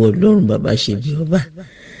dúpẹ́ lọ́wọ́ Ọlọ́run bàbá ṣe bí ọba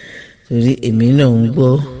torí èmi náà ń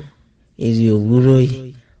gbọ́ èrè òwúrọ̀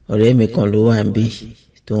yìí ọ̀rẹ́ mi kan ló wà níbí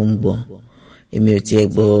tó ń gbọ́ èmi ò tiẹ̀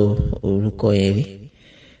gbọ́ orúkọ yẹn rí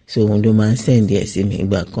so òun ló máa ń sẹ́ǹdì ẹ̀ sí mi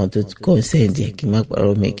ìgbà kan tó kọ́ sẹ́ǹdì ẹ̀ kí n má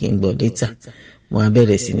parọ́ mi kí n gbọ́ létà mo á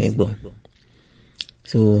bẹ̀rẹ̀ sí ní gbọ́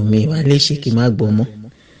so mi wá lè ṣe kí n má gbọ́ mọ́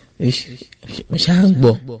mo ṣáà ń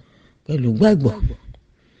gbọ́ pẹ̀lú gbàgbọ́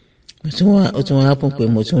ó tún wá pọ̀ pé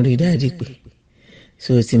mo tún rí dáàdì pé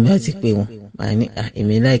so tí n bá ti pè wọ́n màá ní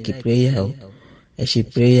èmi láìkí prayer o ẹ ṣe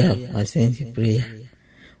prayer o màá sẹ́ǹdì prayer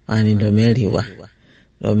wọ́n á ní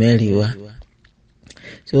lọ́mẹ́rì wá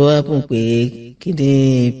so wá pọ̀ pé kí ni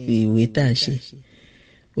ìwé tá à ń ṣe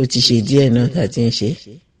ó ti ṣe díẹ̀ náà tá a ti ń ṣe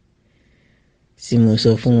tí mo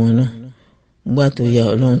sọ fún wọn náà nígbà tó yá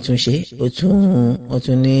Ọlọ́run tún ṣe ó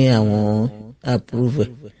tún ní àwọn approve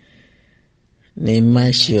ní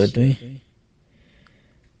máàṣì ọdún yìí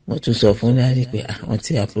mo tún sọ fún dáàdì pé àwọn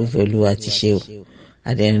tí approve Olúwa ti ṣe o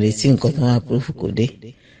àdẹ̀rìn tí nǹkan tó wọ́n approve kò dé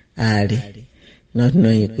ààrẹ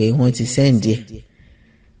náà yìí pé wọ́n ti send ẹ̀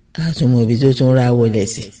àtúmọ̀ ibi tó tún ra wọlé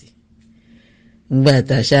sí nígbà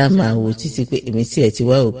tá a ṣáà máa wò títí pé èmi tí ẹ̀ ti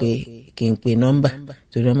wá wò pé kí n pe nọ́mbà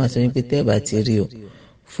torí wọ́n máa sọ wípé tẹ́ ẹ̀ bá ti rí o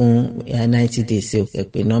fún 90 days o ẹ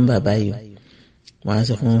pe nọ́mbà báyìí o wọ́n á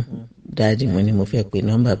sọ fún dáàdì mo ní mo fẹ́ pe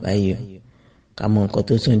nọ́mbà báyìí o ká mọ nǹkan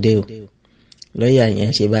tó tún dé o lọ́ọ̀yà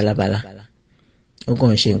yẹn ṣe bálabàla ó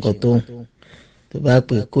kàn ṣe nǹkan tó bá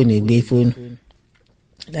pè kò ní gbé fóònù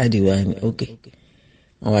dáàdì wa ní òkè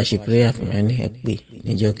wọ́n wá ṣe prayer fún mi ní ẹ pè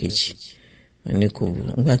níjọ́ kejì wọ́n ní kò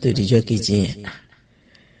burú nígbà tó dijọ́ kejì yẹn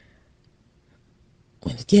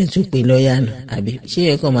wọ́n ní kí ẹ̀ tún pe lọ́ọ̀yà nù àbí ṣé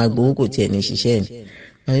ẹ kàn máa gbowó kò tiẹ̀ ní ṣiṣẹ́ ni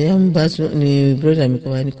ọ̀yà ń bá tún ní brọ́dà mi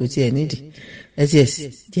kan wá ní kò tiẹ̀ nídìí ss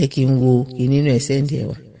jẹ́ kí n wo kí nínú ẹ̀ sẹ́ndì ẹ̀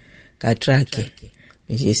wá ká track ẹ̀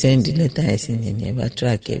bí ṣe sẹ́ndì lẹ́tà ẹ̀ sí ni ẹ̀ bá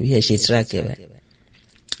track ẹ̀ bí ẹ̀ ṣe track ẹ̀ bá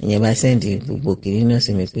ìyẹn bá sẹ́ndì gbogbo kìíní náà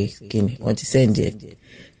sí mi pé kí ni wọ́n ti sẹ́ndì ẹ̀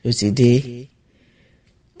ló ti dé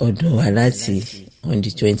ọ̀dọ̀ wa láti on the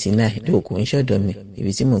 29 lóòkù ń ṣọ̀dọ̀ mi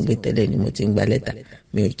ibi tí mò ń gbé tẹ́lẹ̀ ni mo ti ń gba lẹ́tà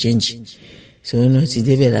mi ò change so náà ti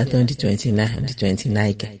débẹ̀ láti on the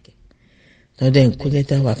 29 kẹ́ lọ́dẹ̀ ń kó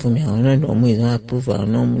lẹ́tà wá fún mi àwọn náà lọ́mú ìdán approve àwọn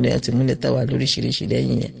náà múlẹ̀ àti mú lẹ́tà wá lóríṣiríṣi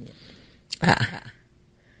lẹ́yìn yẹn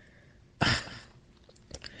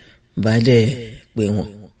bá dẹ̀ pé wọ́n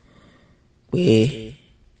pé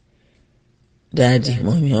dáàdì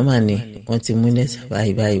mọ́mí wọ́n mà ní wọ́n ti mú lẹ́tà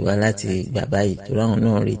báyìí wá láti gbà báyìí tó ráwọn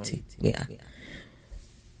náà retí pé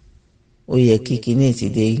ó yẹ kí kíní ti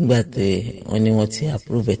dé nígbà tó wọ́n ní wọ́n ti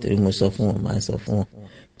approve ẹ̀ torí mo sọ fún wọn máa sọ fún wọn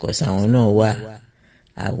kọ̀ọ̀sì àwọn náà wà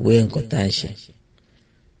àwẹ̀ nǹkan tá à ń ṣe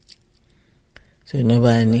so iná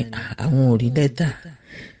bá ní àwọn ò rí lẹ́tà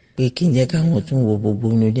pé kí n jẹ́ káwọn tún wo gbogbo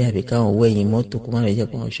inú ilé àbí káwọn wọ ẹ̀yìn mọ́tò kó má lè jẹ́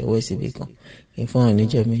pé àwọn ṣọwọ́ síbi kan kí n fún àwọn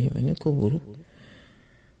oníjọ́ mi ní kò burú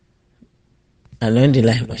along the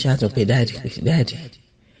line mo ṣàtún pé dáàdì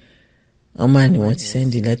wọ́n máa ní wọ́n ti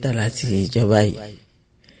sẹ́ndì lẹ́tà láti ìjọba yìí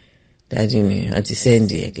dáàdì ni wọ́n ti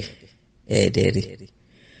sẹ́ndì ẹ̀ẹ́dẹ̀rì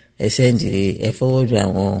ẹ̀ sẹ́ndì ẹ̀ fọwọ́dù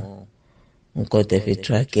àwọn nǹkan tẹ̀ fi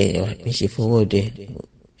track ẹ̀ wá bí ṣe fọwọ́dù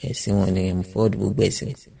ẹ̀sìn wọn ni mo fọwọ́dù gbogbo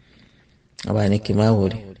ẹ̀sìn àwa ní kí n má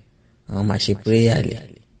wọlé àwọn máa ṣe prayer lẹ̀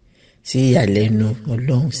sí ìyàlẹ́nu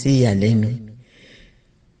Ọlọ́run sí ìyàlẹ́nu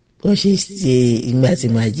wọ́n ṣe ṣe ìgbà tí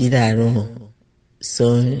màá jí láàárọ̀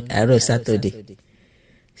àárọ̀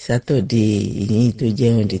sátọ̀dé ìyìn tó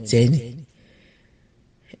jẹ́ on the 10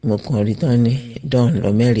 mo kàn rí tán ní dán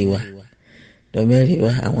lọ́mẹ́rì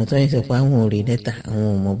wá àwọn tó ń sọ pé àwọn ò rí lẹ́tà àwọn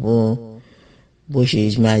ò mọ̀ bó ṣe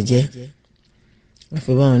máa jẹ́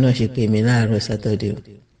àfi báwọn náà ṣe pè mí láàárọ̀ sátọ̀dé o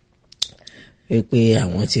wípé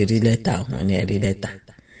àwọn ti rí lẹ́tà àwọn ní ẹ̀rí lẹ́tà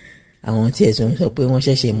àwọn tí ẹ̀sùn sọ pé wọ́n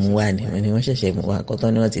ṣẹ̀ṣẹ̀ mú wá ni wọ́n ní wọ́n ṣẹ̀ṣẹ̀ mú wá kọ́tọ́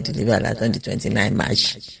ni wọ́n ti deliver látọ̀ di 29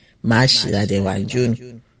 March ládẹ̀wà June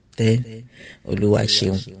 10 Olúwa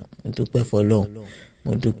ṣeun mo dúpẹ́ fọlọ́run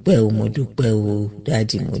mo dúpẹ́ o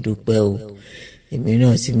dáàdì mo dúpẹ́ o èmi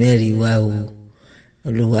náà ti mẹ́rin wá o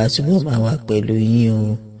Olúwa túbọ̀ máa wà pẹ̀lú yín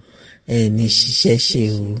o ẹni ṣiṣẹ́ ṣe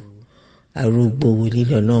o arúgbó wòlíì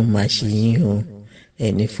lọ́lọ́run máa ṣe yín o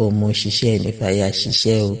ẹni fọmọ ṣiṣẹ́ ẹni fàyà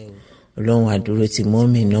ṣiṣẹ́ o Ọlọ́run àdúró ti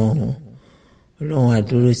mọ́mì náà o Ọlọ́run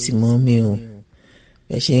àdúró ti mọ́mì o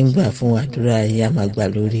ẹ ṣe ń gbà fún àdúrà yìí a máa gbà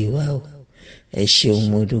lórí wa o ẹ ṣeun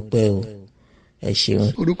mo dúpẹ́ o ẹ ṣeun.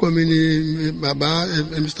 orúkọ mi ni bàbá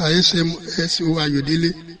Mr. S.O. Ayọ̀délé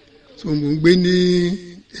tó mò ń gbé ní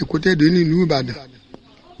Èkótẹ́dó nílùú Ìbàdàn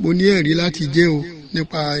mo ní ẹ̀rí láti jẹ́ o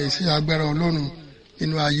nípa iṣẹ́ agbára Ọlọ́run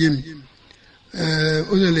nínú ayé mi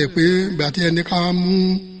ó ṣẹlẹ̀ pé ìgbà tí ẹni ká mú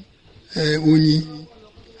oyin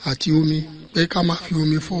àti omi pé ká má fi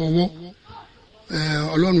omi fọ ọwọ́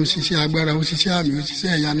Ọlọ́run ṣiṣẹ́ agbára ó ṣiṣẹ́ àmì ó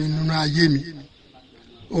ṣiṣẹ́ ìyanu nínú ayé mi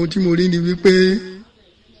ohun tí mo rí ni wípé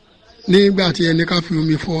nígbà tí ẹni ká fi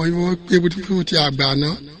omi fọ ọwọ́ pé fún ti àgbàná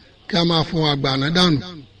kí a máa fọ àgbàná dànù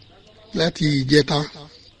láti ìjẹta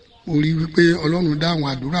mo rí wípé Ọlọ́run dáhùn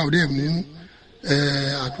àdúrà ó dẹ̀ mú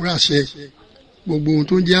àdúrà ṣẹ gbogbo ohun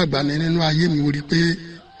tó ń jẹ́ àgbàná nínú ayé mi mo rí pé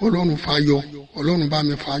Ọlọ́run fàyọ Ọlọ́run bá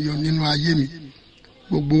mi fàyọ nínú ayé mi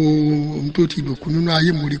gbogbo ohun tó ti dòkú nínú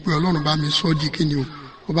ayé mo rí pé ọlọ́run bá mi sọ di kíni o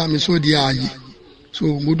ó bá mi sọ di ààyè so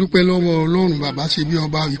mo dúpẹ́ lọ́wọ́ ọlọ́run bàbá ṣe bí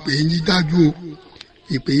ọba ìpè yín dájú o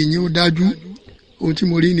ìpè yín ó dájú ohun tí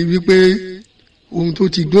mo rí ni wípé ohun tó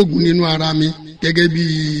ti dógùn nínú ara mi gẹ́gẹ́ bí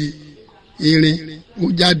irin ó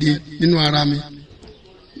jáde nínú ara mi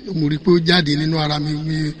mo rí pé ó jáde nínú ara mi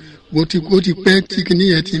ó ti pẹ́ tí kíní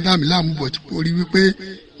yẹn ti dá mi láàmú bọ̀ tí mo rí wípé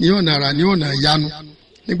ní ọ̀nà àrà ní ọ̀nà ìyanu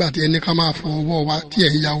nígbà tí ẹni ká máa fọ ọwọ́ wa tí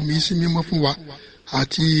ẹ̀ ń ya omi sí mímọ́ fún wa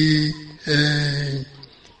àti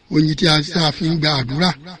oyin tí a fi ń gba àdúrà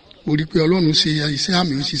mo rí pé ọlọ́run ṣe iṣẹ́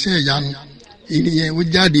àmì òṣìṣẹ́ ìyanu ìyẹn ó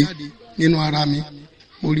jáde nínú ara mi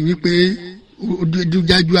mo rí wípé ó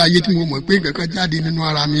dúdájú ayé tí mo mọ̀ pé nǹkan kan jáde nínú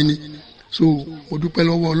ara mi ni so mo dúpẹ́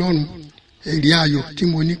lọ́wọ́ ọlọ́run èrè ayọ̀ tí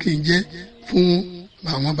mo ní kí n jẹ́ fún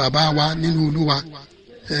àwọn bàbá wa nínú olúwa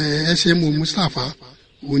SMO Mustapha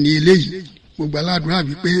òní eléyìí mo gbà ládùúrà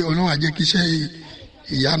wípé ọlọ́run á jẹ́ kí iṣẹ́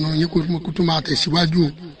ìyanu yín kó tó máa tẹ̀síwájú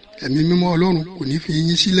ẹ̀mí mímọ́ ọlọ́run kò ní fi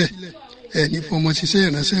yín sílẹ̀ ẹ̀ ní fọmọ ṣiṣẹ́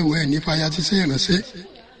ìránṣẹ́ o ẹ̀ ní fàyà ṣiṣẹ́ ìránṣẹ́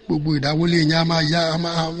gbogbo ìdáwọlé yín á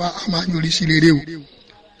máa yọrí sí rere o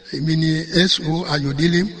èmi ni SO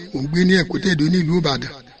Ayọ̀délé mò ń gbé ní Ẹ̀kútẹ́dó nílùú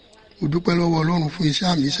Ìbàdàn mo dúpẹ́ lọ́wọ́ ọlọ́run fún iṣẹ́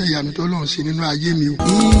àmì iṣẹ́ ìyanu tó lọ́run sí nínú ayé mi o.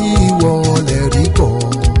 ìwọ lè rí kọ́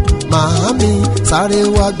màámi sáré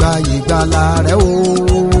wá gba ìgbàlà rẹ o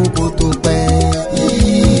kó tó pẹ́.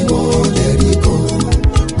 ìwọ lè rí kọ́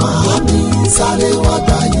màámi sáré wá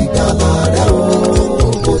gba ìgbàlà rẹ o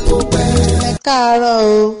kó tó pẹ́. ẹ káàárọ̀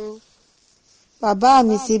o bàbá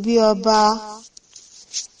mi ṣe bí ọba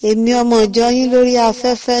èmi ọmọ ìjọ yín lórí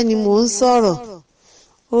afẹ́fẹ́ ni mò ń sọ̀rọ̀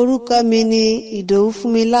orúkọ mi ni Ìdòwú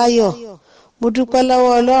Fúnmiláyọ̀ mo dúpẹ́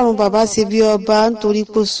lọ́wọ́ ọlọ́run bàbá ṣe bí ọba nítorí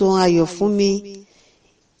pé ó so ayọ̀ fún mi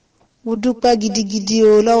mo dúpẹ́ gidigidi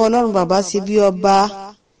o lọ́wọ́ ọlọ́run bàbá ṣe bí ọba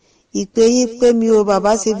ìpè yín pé mi o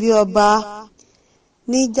bàbá ṣe bí ọba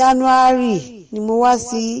ní January ni mo wá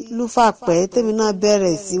sí Lúfàpẹ́ tèmi náà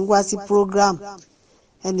bẹ̀rẹ̀ sí wá sí program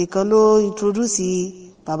ẹnìkan ló introduce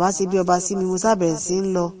bàbá ṣe bí ọba sí mi mo sábẹ̀rẹ̀ sí ń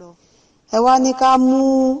lọ ẹ wá ní ká mú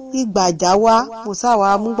ìgbàjá wá mo sáwà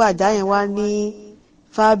mú gbàjá yẹn wá ní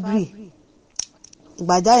Fabri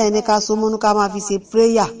ìgbàjá yẹn ní ká so mọ́nú ká máa fi ṣe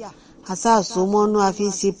prayer àṣà so mọ́nú a fi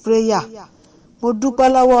ṣe prayer mo dúpẹ́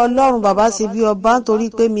lọ́wọ́ ọlọ́run bàbá ṣe bí ọba nítorí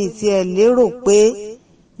pé mi ti ẹ̀ lérò pé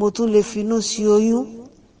mo tún lè finú sí oyún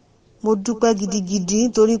mo dúpẹ́ gidigidi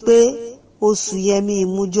nítorí pé oṣù yẹn mi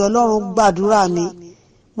ìmújẹ ọlọ́run gbàdúrà mi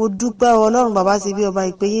mo dúpẹ́ ọlọ́run bàbá ṣe bí ọba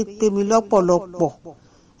ìpè yín pé mi lọ́pọ̀lọpọ̀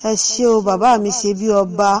ẹ ṣé o bàbá mi ṣe bí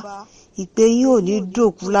ọba ìpè yín ò ní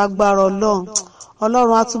dòkú lágbára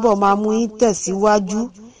ọlọ́run á túbọ̀ máa mú yín tẹ̀síwájú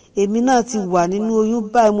èmi náà ti wà nínú oyún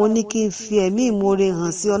báyìí mo ní kí n fi ẹ̀mí ìmoore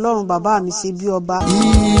hàn sí ọlọ́run bàbá mi ṣe bí ọba.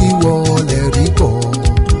 ìwọ lè rí kọ́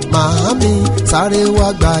màámi sáré wá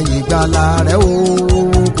gba ìgbàlà rẹ o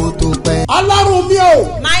kó tó pẹ́. ọlọ́run mi o.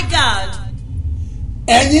 My God.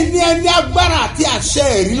 ẹ̀yin ní ẹni agbára àti àṣẹ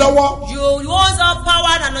ẹ̀rí lọ́wọ́. You use all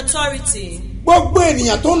power and authority. gbogbo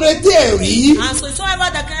ènìyàn tó ń retí ẹ̀rí. And so whoever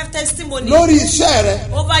that can have testimony. lórí iṣẹ́ rẹ.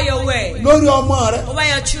 Over your way. lórí ọmọ rẹ. Over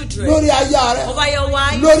your children. lórí aya rẹ. Over your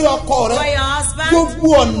wife. lórí ọkọ rẹ. Over your husband. gbogbo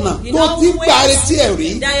ọ̀nà tó ti gbà retí ẹ̀rí.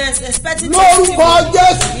 That you are expecting lórúkọ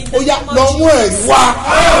Jésù ó yá lọ mú ẹ̀rí wá.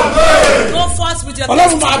 Go forth with your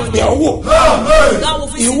ọlọ́run máa bẹ̀ ọ́ wò.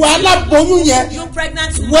 ìwọ aláboyún yẹn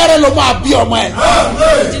wẹ́rẹ́ ló máa bí ọmọ ẹ̀.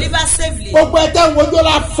 Deliver safely. gbogbo ẹ̀jẹ̀ ń wojú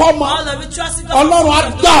ọ̀la fọ́mọ. ọlọ́run á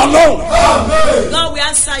dá ọ lóhùn. God will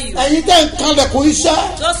answer you. ẹ̀yin tẹ́ ń kanlẹ̀ kó iṣẹ́.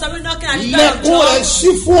 Those of you knocking at the door of lẹ́kùn rẹ̀ job. sí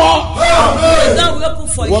fún ọ. God will open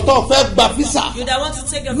for you. wọ́n tó fẹ́ gba físà. You that want to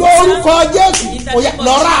take a lórúkọ Jésù ó yá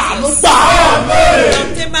lọ́ra àánú gbà.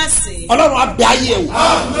 obtain mercy. ọlọ́run á bẹ̀ ayé ẹ̀ wò.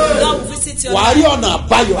 God will visit your wàá rí ọ̀nà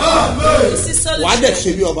àbáyọ. You see solution. wàá dẹ̀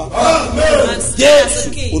ṣe bí ọba. And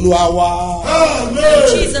Jésù Olúwa wa. in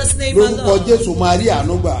Jesus' name, my lórúkọ Lord. Jésù máa rí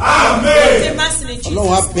àánú gbà. Obtain mercy in Jesus'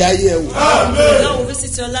 ọlọ́run á bẹ̀ ayé ẹ̀ wò. God will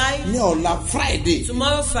visit your life. ní ọ̀la Friday.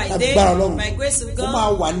 Tomorrow Friday, agbára ọlọ́run by grace of ó God, máa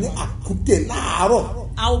wà ní Àkútè láàárọ̀.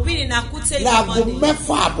 I will be in Akute in the láago morning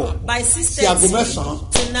mẹ́fà àbọ̀ by sí aago 6:30 mẹ́sàn-án.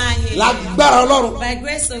 to 9 a.m. lágbára ọlọ́run By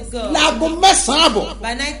grace of God, láago mẹ́sàn-án àbọ̀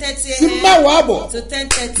by 9:30 sí a.m. mẹ́wàá àbọ̀ to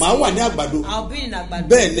 10:30, màá wà ní àgbàdo. I'll be in Agbado.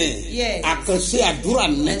 bẹ́ẹ̀ ni Yes. àkànṣe àdúrà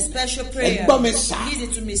ní A special prayer. ẹgbọ́n mi sá Lead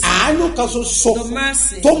it to me, sir. àánú kan ṣoṣo The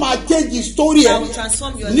mercy tó máa change story ẹ̀ that will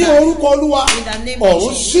transform your ní life. orúkọ Olúwa In the name of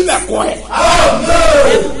ọ̀run Jesus. sílẹ̀kùn ẹ̀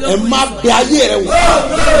ẹ̀ máa bẹ ayé rẹ̀ wò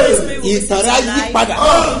ìtàn rẹ̀ á yí padà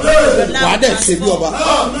wàá dẹ̀ ṣe bí ọba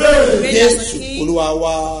Jésù Olúwa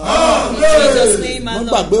wa. In Jesus' name, my wọ́n Lord.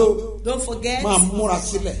 gbàgbé o Don't forget. Máa múra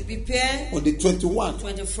sílẹ̀. Prepare. On the 21,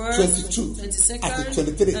 21st, 22, 22nd, àti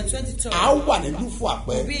 23. and 23rd. A wà ní Lúfù Àpẹ́.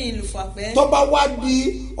 We'll be in Lúfù Àpẹ́. Tó bá wá di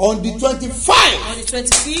on the 25. On the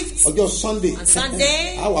 25th. Ọjọ́ Sunday. On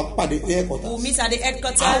Sunday. A wà pàdé ní headquarters. We'll meet at the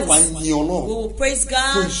headquarters. A wà yin Ọlọ́run. We will praise Fún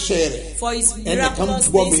God iṣẹ́ rẹ̀. for His Ẹnìkan miraculous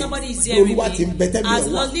gbọ́ things. mi. Somebody is hearing me. Olúwa ti ń bẹ tẹ́lẹ̀ As wá.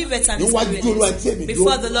 Lord liveth and His Níwájú Olúwa tí èmi Spirit.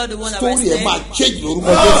 Before the Lord, the one that Story ẹ̀ máa rests change lórúkọ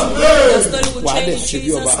there. The Jésù. story will Wà á dẹ̀ change ṣe in bí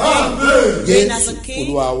Jesus' ọba. name. Reign as a Jésù king.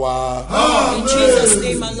 Olúwa wa. In Jesus'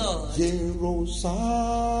 name, my Lord.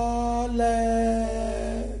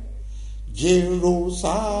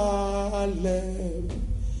 Jerusalem,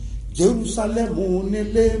 Jerusalem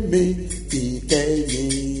nílé mi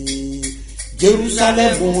ìkẹyìn.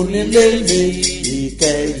 Jerusalem nílé mi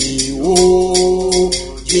ìkẹyìn o.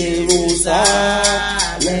 Jerusalem,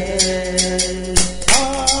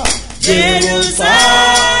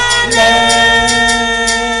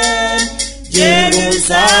 Jerusalem,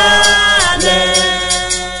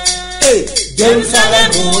 Jerusalem.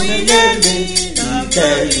 Jerusalem ilé mi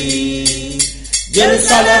ìkẹyìn.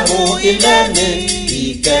 Jerusalem ilé mi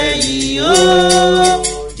ìkẹyìn o.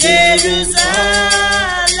 Jerusalem.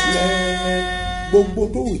 Gbogbo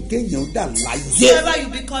tó wù kéèyàn dà láyé. Wherever you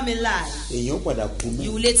become in life, èèyàn padà kú mọ́.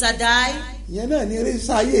 you will later die. Ìyẹn náà ni eré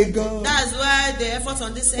sáyé gan. That's why the effort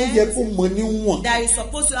on this Ó yẹ end kó mọ níwọ̀n. that is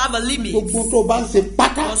supposed to have a limit. Gbogbo tó bá ń ṣe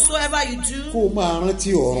pátá. Whatsoever you Kó do, o máa rántí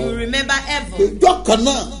you ọ̀run. remember heaven. Ìjọ kan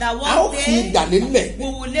náà, That a ó one fi day ìdàlélẹ̀. we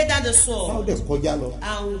will lay down the A ó sword dẹ̀ kọjá lọ.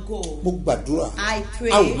 and will go. Mo gbàdúrà. I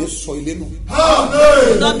pray. A ò ní sọ ilé nù.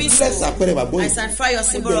 Not be so. Bless àpẹẹrẹ bàbá I yìí. sanctify your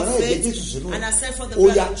symbol of faith and I send for the Ó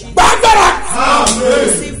blood yá of Jesus. gbàgbára.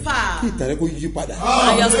 Receive Kí power. ìtàn rẹ kó yí padà.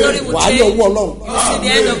 And your story will Wàá rí change. ọwọ́ Ọlọ́run. You see the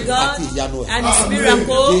end of God Àti ìyanu ẹ̀. and His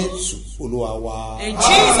miracle. Jésù Olúwa wa. In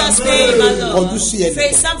Jesus' name, my Lord. Kọjú sí ẹnìkan.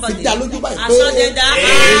 Face somebody. Fi dá lójú báyìí And pé- so they die.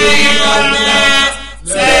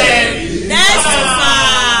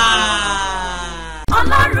 Testify.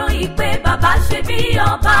 Ọlọ́run ìpè bàbá ṣe bí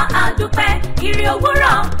ọba àdúpẹ́ ìrì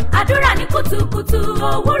òwúrọ̀ àdúrà ní kùtùkùtù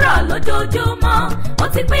òwúrọ̀ lójoojúmọ́ ó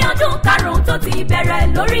ti pín ọdún karùn-ún tó ti bẹ̀rẹ̀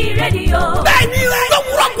lórí rédíò. bẹ́ẹ̀ni rẹ̀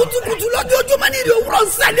lówùrọ̀ kùtùkùtù lójoojúmọ́ ní ìrì òwúrọ̀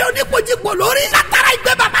nsẹ̀lẹ̀ oníkojúpọ̀ lórí látara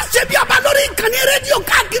ìgbẹ́ bàbá ṣe bí ọba lórí ìkànnì rédíò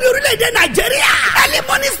káàkiri orílẹ̀-èdè Nàìjíríà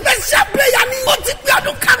ẹlẹ́mọ̀nì special prayer ni ó ti pín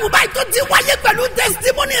ọdún karùn-ún báyìí tó ti wáyé pẹ̀lú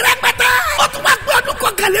testimony rẹpẹtẹ ó tún wá pín ọdún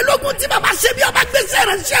kọkànlélógún tí bàbá ṣe bí ọba gbèsè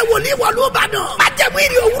ìránṣẹ́ wòlíì wọ̀lú Ìbàdàn májẹ̀mú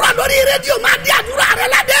ìrì òwúrọ̀ lórí rédíò máa di àdúrà rẹ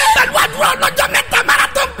ládé pẹ̀lú àdúrà ọlọ́jọ́ mẹ́ta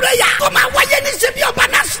marathon prayer tó máa wáyé ní ṣe bí ọba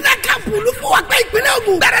national camp Olúfọwọ́pẹ́ ìpínlẹ̀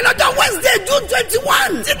Ògùn bẹ̀rẹ̀ lọ́jọ́ Wednesday June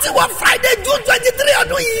 21 títí wọ Friday June 23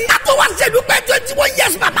 ọdún yìí kátó wá ṣèdúpẹ́ 21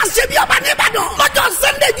 years bàbá ṣe bí ọba nìbàdàn lọ́jọ́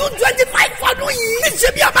Sunday June 25 ọdún yìí ní ṣe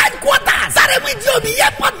bí ọba headquarters Sárẹ́mú Ìdíòbí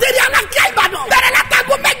airport area Alákíá Ìbàdàn bẹ̀rẹ̀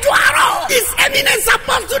látago 8 àárọ̀ His Eminence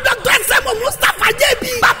Apostle Dr. S.M.O. Mustapha J.B.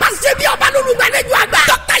 bàbá ṣe bí ọba lólùgbàlejò àgbà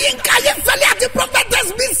Dr. Yinka Ayéfẹ́lẹ́ àti prophetess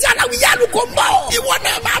Bísí Aláwìyé Àlùkò ń bọ̀ ìwọ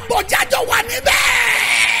náà